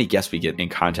how many guests we get in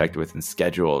contact with and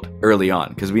scheduled early on,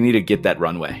 because we need to get that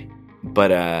runway.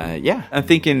 But yeah, I'm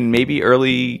thinking maybe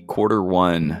early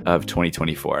Q1 of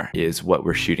 2024 is what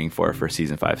we're shooting for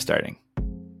season 5 starting.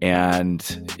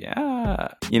 And yeah,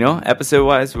 episode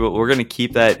wise, we're going to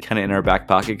keep that kind of in our back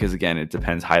pocket because, again, it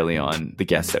depends highly on the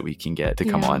guests that we can get to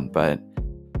come on. But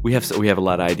we have a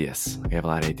lot of ideas. What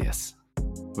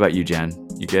about you, Jen?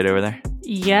 You good over there?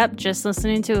 Yep, just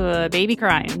listening to a baby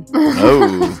crying.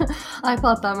 Oh. I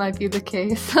thought that might be the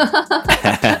case.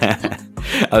 I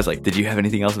was like, did you have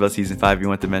anything else about season 5 you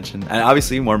want to mention? And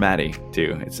obviously more Maddie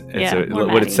too. It's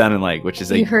what it's sounding like, which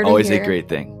is always a great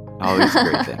thing. Always a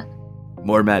great thing.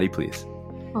 More Maddie, please.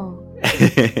 Oh.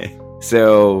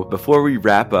 So before we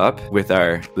wrap up with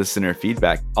our listener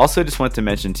feedback, also just want to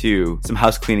mention too some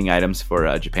house cleaning items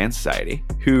for Japan Society,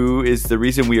 who is the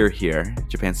reason we are here,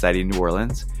 Japan Society in New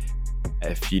Orleans.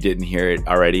 If you didn't hear it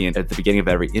already at the beginning of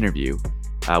every interview,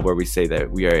 where we say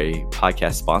that we are a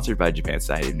podcast sponsored by Japan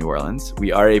Society of New Orleans.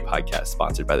 We are a podcast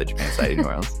sponsored by the Japan Society of New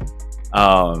Orleans.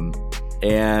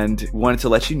 And wanted to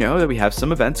let you know that we have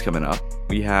some events coming up.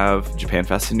 We have Japan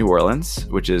Fest in New Orleans,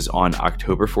 which is on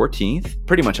October 14th.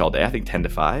 Pretty much all day. I think 10 to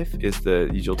 5 is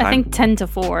the usual time. I think 10 to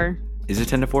 4. Is it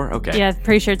 10 to 4? Okay. Yeah,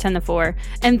 pretty sure 10 to 4.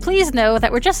 And please know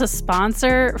that we're just a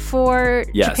sponsor for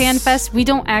Japan Fest. We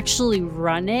don't actually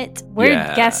run it. We're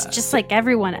guests just like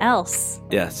everyone else.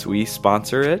 Yes, we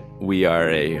sponsor it. We are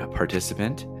a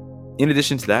participant. In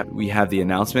addition to that, we have the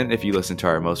announcement. If you listen to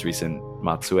our most recent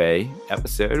Matsue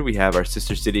episode, we have our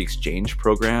Sister City Exchange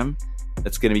program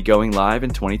that's going to be going live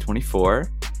in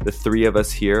 2024. The 3 of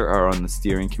us here are on the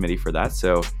steering committee for that.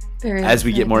 So as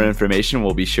we get more information,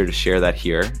 we'll be sure to share that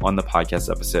here on the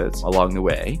podcast episodes along the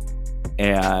way.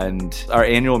 And our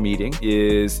annual meeting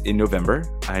is in November.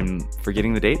 I'm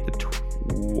forgetting the date, the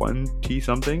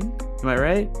 20-something. Am I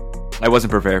right? I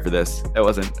wasn't prepared for this. I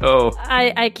wasn't.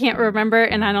 I can't remember,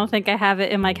 and I don't think I have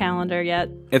it in my calendar yet.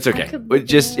 It's okay. But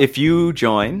just if you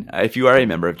join, if you are a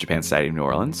member of Japan Society of New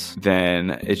Orleans,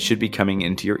 then it should be coming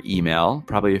into your email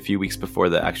probably a few weeks before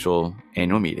the actual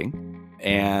annual meeting.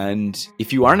 And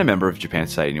if you aren't a member of Japan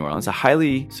Society of New Orleans, I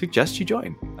highly suggest you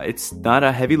join. It's not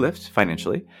a heavy lift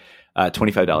financially.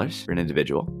 $25 for an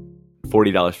individual,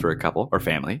 $40 for a couple or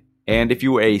family. And if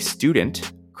you were a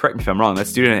student, correct me if I'm wrong,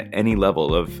 that's student at any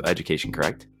level of education,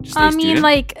 correct? Just I mean,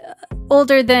 like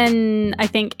older than, I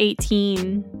think,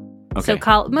 18. Okay.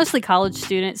 So mostly college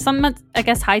students. Some, I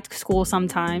guess, high school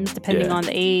sometimes, depending on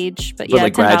the age. But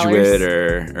like graduate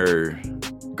or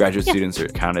graduate students are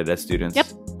counted as students? Yep.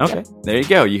 Okay, there you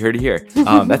go. You heard it here.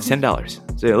 That's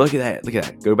 $10. So look at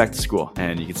that. Go back to school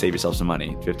and you can save yourself some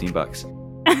money,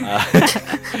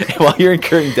 $15. While you're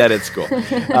incurring debt at school.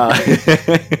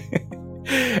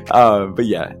 But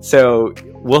yeah, so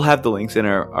we'll have the links in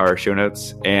our show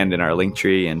notes and in our link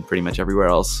tree and pretty much everywhere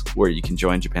else where you can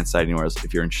join Japan Society of New Orleans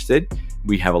if you're interested.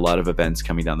 We have a lot of events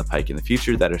coming down the pike in the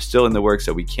future that are still in the works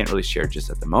that we can't really share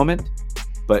just at the moment.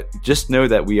 But just know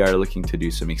that we are looking to do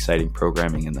some exciting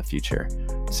programming in the future.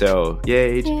 So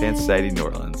yay, Japan Society of New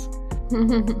Orleans.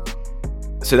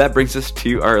 So that brings us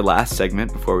to our last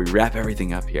segment before we wrap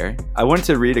everything up here. I wanted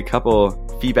to read a couple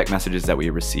feedback messages that we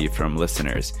received from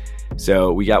listeners.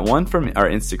 So we got one from our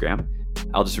Instagram.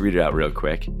 I'll just read it out real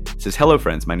quick. It says, "Hello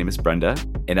friends, my name is Brenda,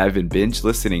 and I've been binge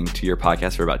listening to your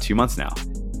podcast for about 2 months now.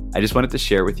 I just wanted to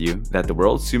share with you that the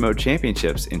World Sumo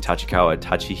Championships in Tachikawa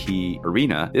Tachihi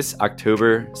Arena this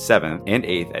October 7th and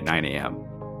 8th at 9 a.m.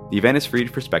 The event is free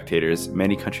for spectators.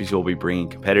 Many countries will be bringing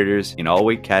competitors in all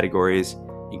weight categories,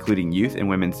 including youth and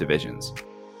women's divisions.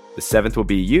 The 7th will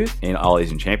be youth and all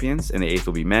Asian champions, and the 8th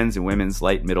will be men's and women's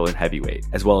light, middle, and heavyweight,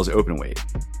 as well as open weight.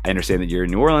 I understand that you're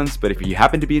in New Orleans, but if you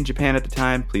happen to be in Japan at the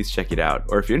time, please check it out.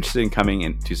 Or if you're interested in coming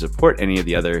in to support any of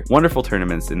the other wonderful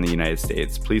tournaments in the United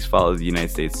States, please follow the United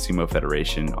States Sumo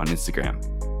Federation on Instagram.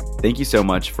 Thank you so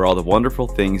much for all the wonderful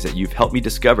things that you've helped me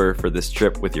discover for this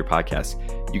trip with your podcast.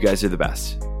 You guys are the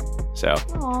best." So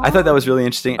I thought that was really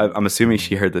interesting. I'm assuming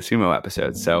she heard the sumo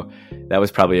episode, so that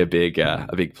was probably a big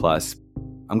plus.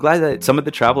 I'm glad that some of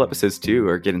the travel episodes too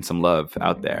are getting some love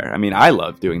out there. I mean, I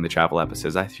love doing the travel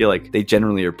episodes. I feel like they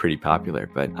generally are pretty popular,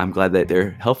 but I'm glad that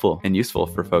they're helpful and useful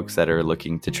for folks that are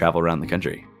looking to travel around the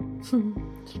country.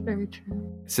 It's very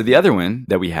true. So the other one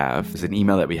that we have is an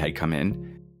email that we had come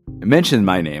in. It mentioned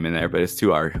my name in there, but it's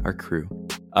to our crew.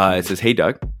 It says, "Hey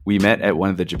Doug, we met at one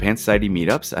of the Japan Society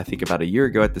meetups, I think about a year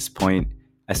ago at this point.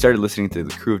 I started listening to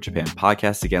the Crew of Japan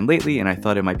podcast again lately, and I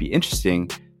thought it might be interesting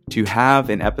to have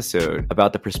an episode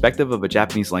about the perspective of a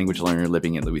Japanese language learner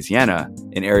living in Louisiana,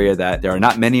 an area that there are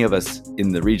not many of us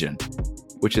in the region,"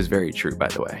 which is very true, by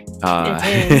the way.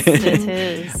 It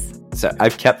is. So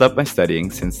I've kept up my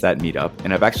studying since that meetup,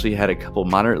 and I've actually had a couple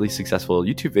moderately successful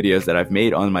YouTube videos that I've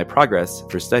made on my progress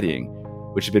for studying,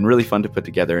 which have been really fun to put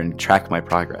together and track my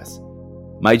progress.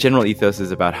 My general ethos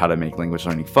is about how to make language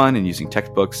learning fun and using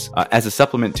textbooks as a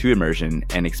supplement to immersion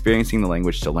and experiencing the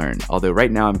language to learn. Although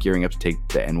right now I'm gearing up to take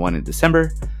the N1 in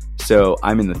December, so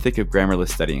I'm in the thick of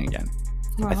grammarless studying again.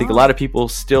 I think a lot of people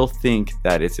still think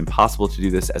that it's impossible to do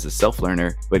this as a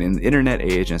self-learner, but in the internet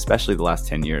age, and especially the last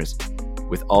 10 years,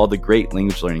 with all the great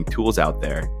language learning tools out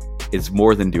there, it's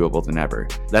more than doable than ever.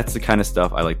 That's the kind of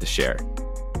stuff I like to share.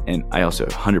 And I also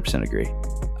 100% agree.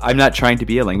 I'm not trying to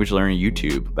be a language learner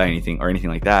YouTube by anything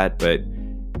like that, but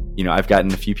I've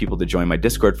gotten a few people to join my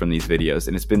Discord from these videos,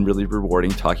 and it's been really rewarding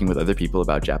talking with other people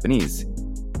about Japanese.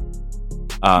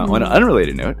 On an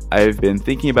unrelated note, I've been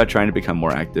thinking about trying to become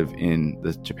more active in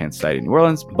the Japan Society of New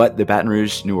Orleans, but the Baton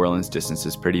Rouge, New Orleans distance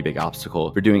is a pretty big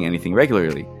obstacle for doing anything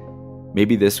regularly.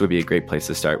 Maybe this would be a great place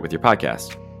to start with your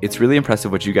podcast. It's really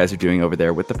impressive what you guys are doing over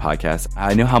there with the podcast.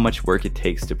 I know how much work it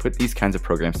takes to put these kinds of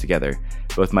programs together.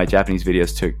 Both my Japanese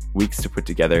videos took weeks to put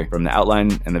together, from the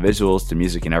outline and the visuals to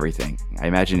music and everything. I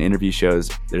imagine interview shows,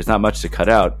 there's not much to cut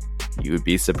out. You would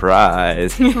be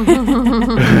surprised. But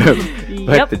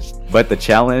the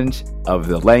challenge of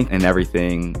the length and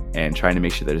everything, and trying to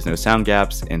make sure there's no sound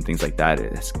gaps and things like that,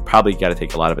 it's probably got to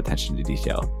take a lot of attention to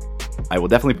detail. I will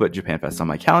definitely put Japan Fest on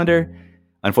my calendar.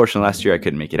 Unfortunately, last year I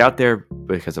couldn't make it out there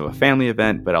because of a family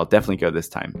event, but I'll definitely go this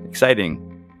time.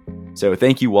 Exciting. So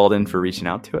thank you, Walden, for reaching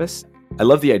out to us. I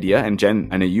love the idea. And Jen,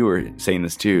 I know you were saying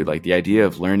this too, like the idea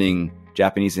of learning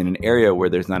Japanese in an area where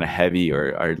there's not a heavy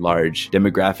or large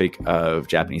demographic of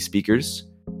Japanese speakers.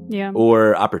 Yeah.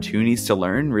 Or opportunities to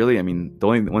learn, really. I mean, the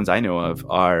only ones I know of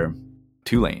are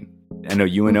Tulane. I know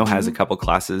UNO has a couple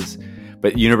classes,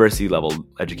 but university level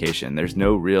education, there's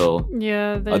no real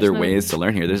other ways to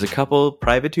learn here. There's a couple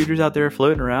private tutors out there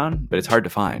floating around, but it's hard to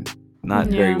find. Not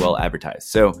very well advertised.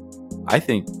 So I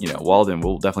think, Walden,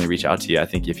 we'll definitely reach out to you. I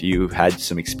think if you had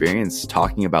some experience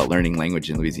talking about learning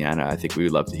language in Louisiana, I think we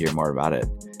would love to hear more about it.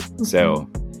 So,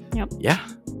 yeah.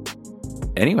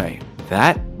 Anyway,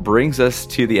 that brings us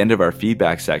to the end of our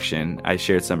feedback section. I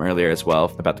shared some earlier as well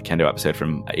about the Kendo episode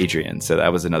from Adrian. So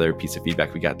that was another piece of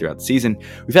feedback we got throughout the season.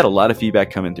 We've had a lot of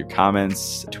feedback coming through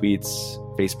comments, tweets,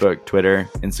 Facebook, Twitter,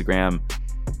 Instagram,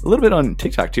 a little bit on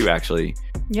TikTok too, actually.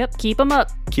 Yep, keep them up.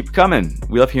 Keep it coming.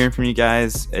 We love hearing from you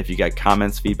guys. If you got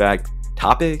comments, feedback,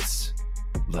 topics,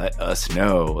 let us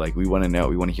know. Like, we want to know.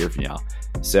 We want to hear from y'all.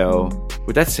 So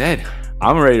with that said,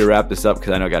 I'm ready to wrap this up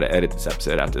because I know I got to edit this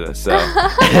episode after this. So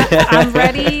I'm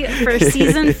ready for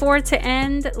season 4 to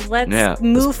end. Let's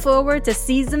move forward to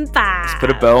season 5. Let's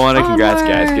put a bow on it. Congrats,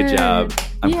 guys. Good job.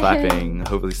 I'm clapping.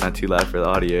 Hopefully it's not too loud for the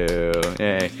audio.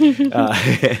 Yay.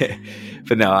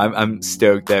 But no, I'm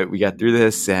stoked that we got through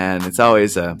this, and it's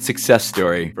always a success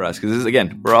story for us because this is,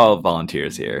 again, we're all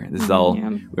volunteers here. This is all,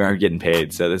 we aren't getting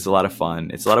paid. So this is a lot of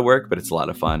fun. It's a lot of work, but it's a lot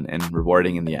of fun and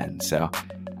rewarding in the end. So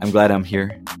I'm glad I'm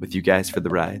here with you guys for the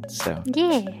ride. So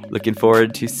looking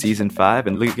forward to season 5,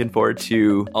 and looking forward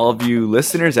to all of you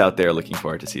listeners out there looking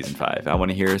forward to season 5. I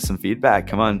want to hear some feedback.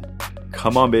 Come on,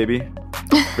 baby.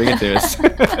 Bring it to us.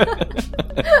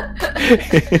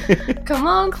 Come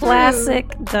on, classic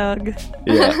Doug.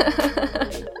 Yeah.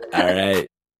 All right.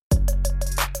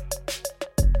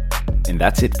 And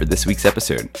that's it for this week's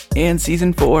episode and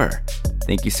season 4.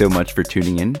 Thank you so much for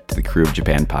tuning in to the Crew of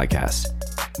Japan podcast.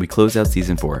 We close out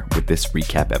season 4 with this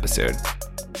recap episode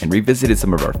and revisited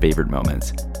some of our favorite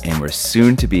moments. And we're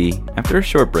soon to be, after a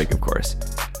short break, of course,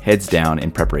 heads down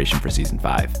in preparation for season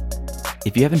 5.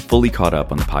 If you haven't fully caught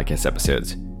up on the podcast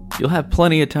episodes, you'll have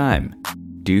plenty of time.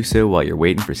 Do so while you're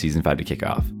waiting for season 5 to kick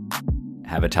off.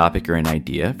 Have a topic or an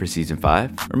idea for season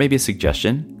 5, or maybe a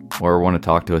suggestion, or want to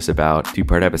talk to us about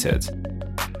 2-part episodes?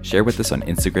 Share with us on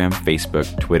Instagram,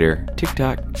 Facebook, Twitter,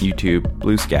 TikTok, YouTube,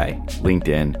 Blue Sky,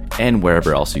 LinkedIn, and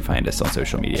wherever else you find us on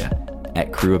social media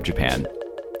at Crew of Japan,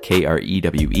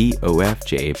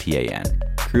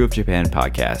 KREWOFJAPAN, Crew of Japan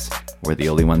Podcast. We're the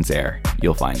only ones there.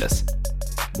 You'll find us.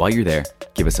 While you're there,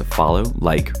 give us a follow,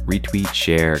 like, retweet,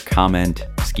 share, comment,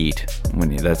 skeet.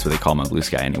 That's what they call them on Blue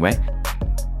Sky anyway.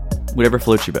 Whatever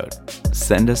floats your boat.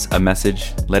 Send us a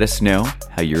message. Let us know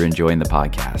how you're enjoying the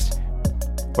podcast.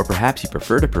 Or perhaps you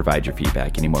prefer to provide your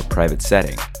feedback in a more private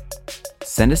setting.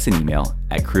 Send us an email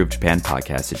at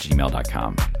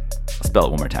crewofjapanpodcast@gmail.com. I'll spell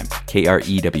it one more time.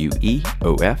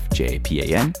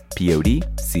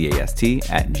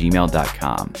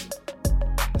 KREWOFJAPANPODCAST@gmail.com.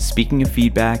 Speaking of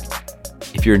feedback,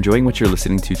 if you're enjoying what you're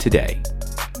listening to today,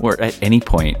 or at any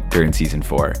point during season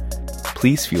 4,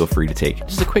 please feel free to take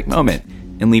just a quick moment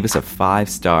and leave us a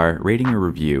 5-star rating or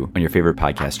review on your favorite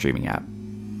podcast streaming app.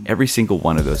 Every single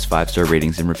one of those 5-star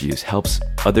ratings and reviews helps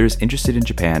others interested in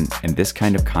Japan and this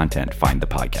kind of content find the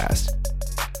podcast.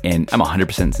 And I'm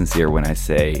 100% sincere when I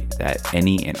say that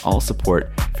any and all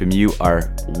support from you,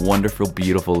 our wonderful,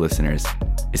 beautiful listeners,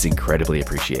 is incredibly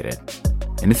appreciated.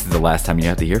 And this is the last time you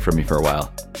have to hear from me for a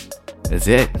while. That's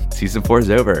it. Season 4 is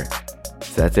over.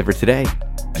 So that's it for today.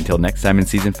 Until next time in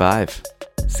season 5.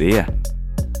 See ya.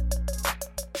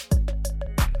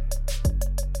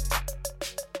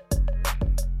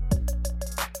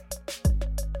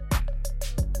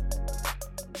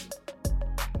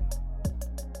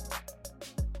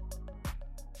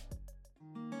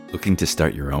 Looking to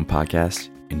start your own podcast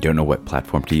and don't know what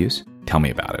platform to use? Tell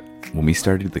me about it. When we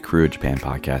started the Crew of Japan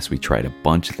podcast, we tried a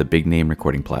bunch of the big name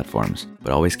recording platforms,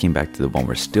 but always came back to the one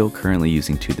we're still currently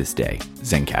using to this day,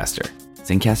 Zencastr.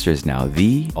 Zencastr is now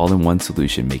the all-in-one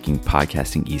solution making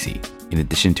podcasting easy. In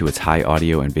addition to its high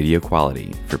audio and video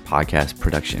quality for podcast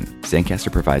production,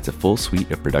 Zencastr provides a full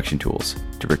suite of production tools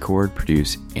to record,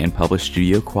 produce, and publish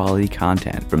studio-quality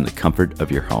content from the comfort of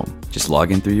your home. Just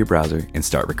log in through your browser and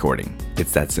start recording.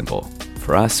 It's that simple.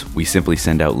 For us, we simply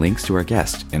send out links to our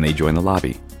guests and they join the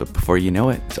lobby. But before you know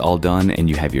it, it's all done and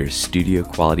you have your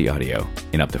studio-quality audio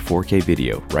and up to 4K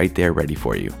video right there ready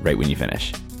for you, right when you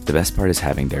finish. The best part is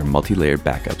having their multi-layered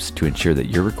backups to ensure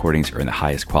that your recordings are in the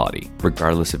highest quality,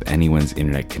 regardless of anyone's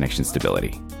internet connection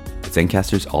stability. With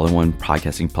Zencastr's all-in-one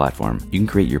podcasting platform, you can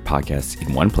create your podcasts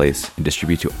in one place and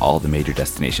distribute to all the major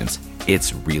destinations.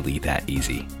 It's really that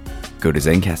easy. Go to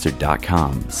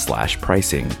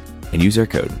zencastr.com/pricing and use our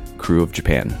code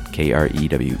CREWOFJAPAN,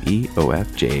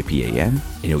 KREWEOFJAPAN,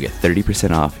 and you'll get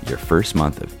 30% off your first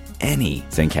month of any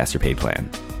Zencastr paid plan.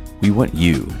 We want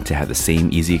you to have the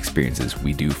same easy experiences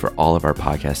we do for all of our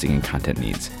podcasting and content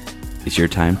needs. It's your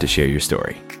time to share your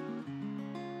story.